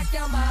fallo. Hasta que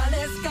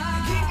amanezca.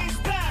 King is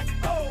back.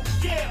 Oh,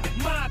 yeah,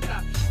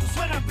 mata. Tú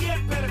suenas bien,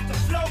 pero este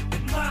flow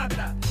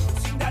mata.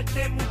 Sin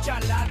darte mucha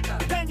lata.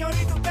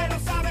 Señorita, usted no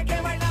sabe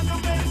que bailando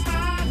me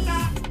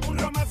mata. Un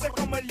romance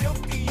como el de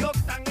un tío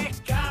tan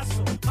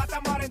escaso. Mata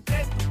amor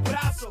entre tus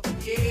brazos.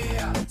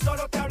 Yeah,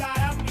 solo te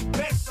hablarán mis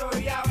besos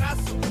y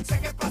abrazos. Sé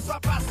que paso a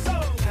paso.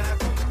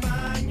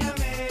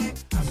 Acompáñame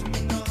a su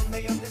mundo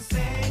donde yo te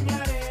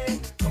enseñaré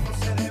cómo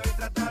se debe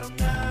tratar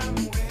una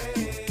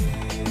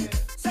mujer.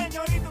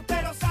 Señorita,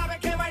 usted no sabe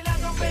que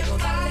bailando me Pero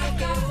dale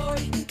que mata.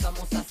 hoy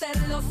vamos a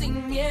hacerlo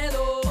sin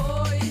miedo.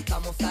 Hoy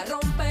vamos a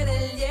romper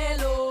el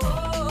hielo.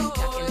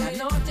 Ya que la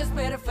noche es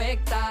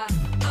perfecta.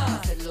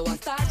 Hacerlo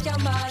hasta que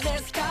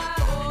amanezca.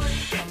 Hoy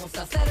vamos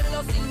a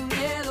hacerlo sin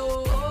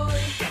miedo.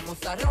 Hoy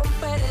vamos a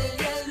romper el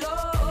hielo.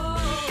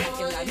 Ya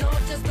que la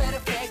noche es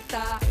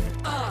perfecta.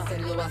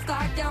 Hacerlo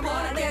hasta que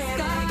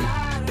amanezca.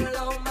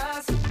 Lo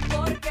más,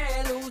 ¿por qué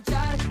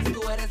luchar?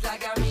 Tú eres la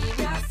que a mí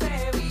me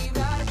hace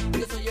vibrar.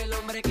 Yo soy el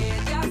hombre que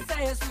te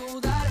hace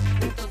sudar.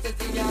 Entonces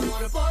dime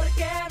amor, ¿por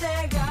qué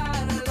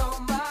negarlo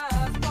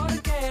más?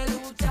 ¿Por qué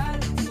luchar?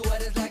 Tú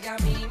eres la que a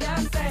mí me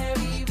hace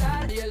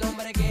vibrar. Y el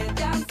hombre que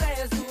te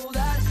hace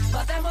sudar.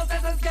 Matemos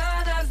esas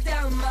ganas de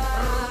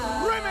amar.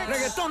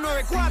 Reggaetón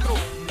 94.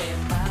 Me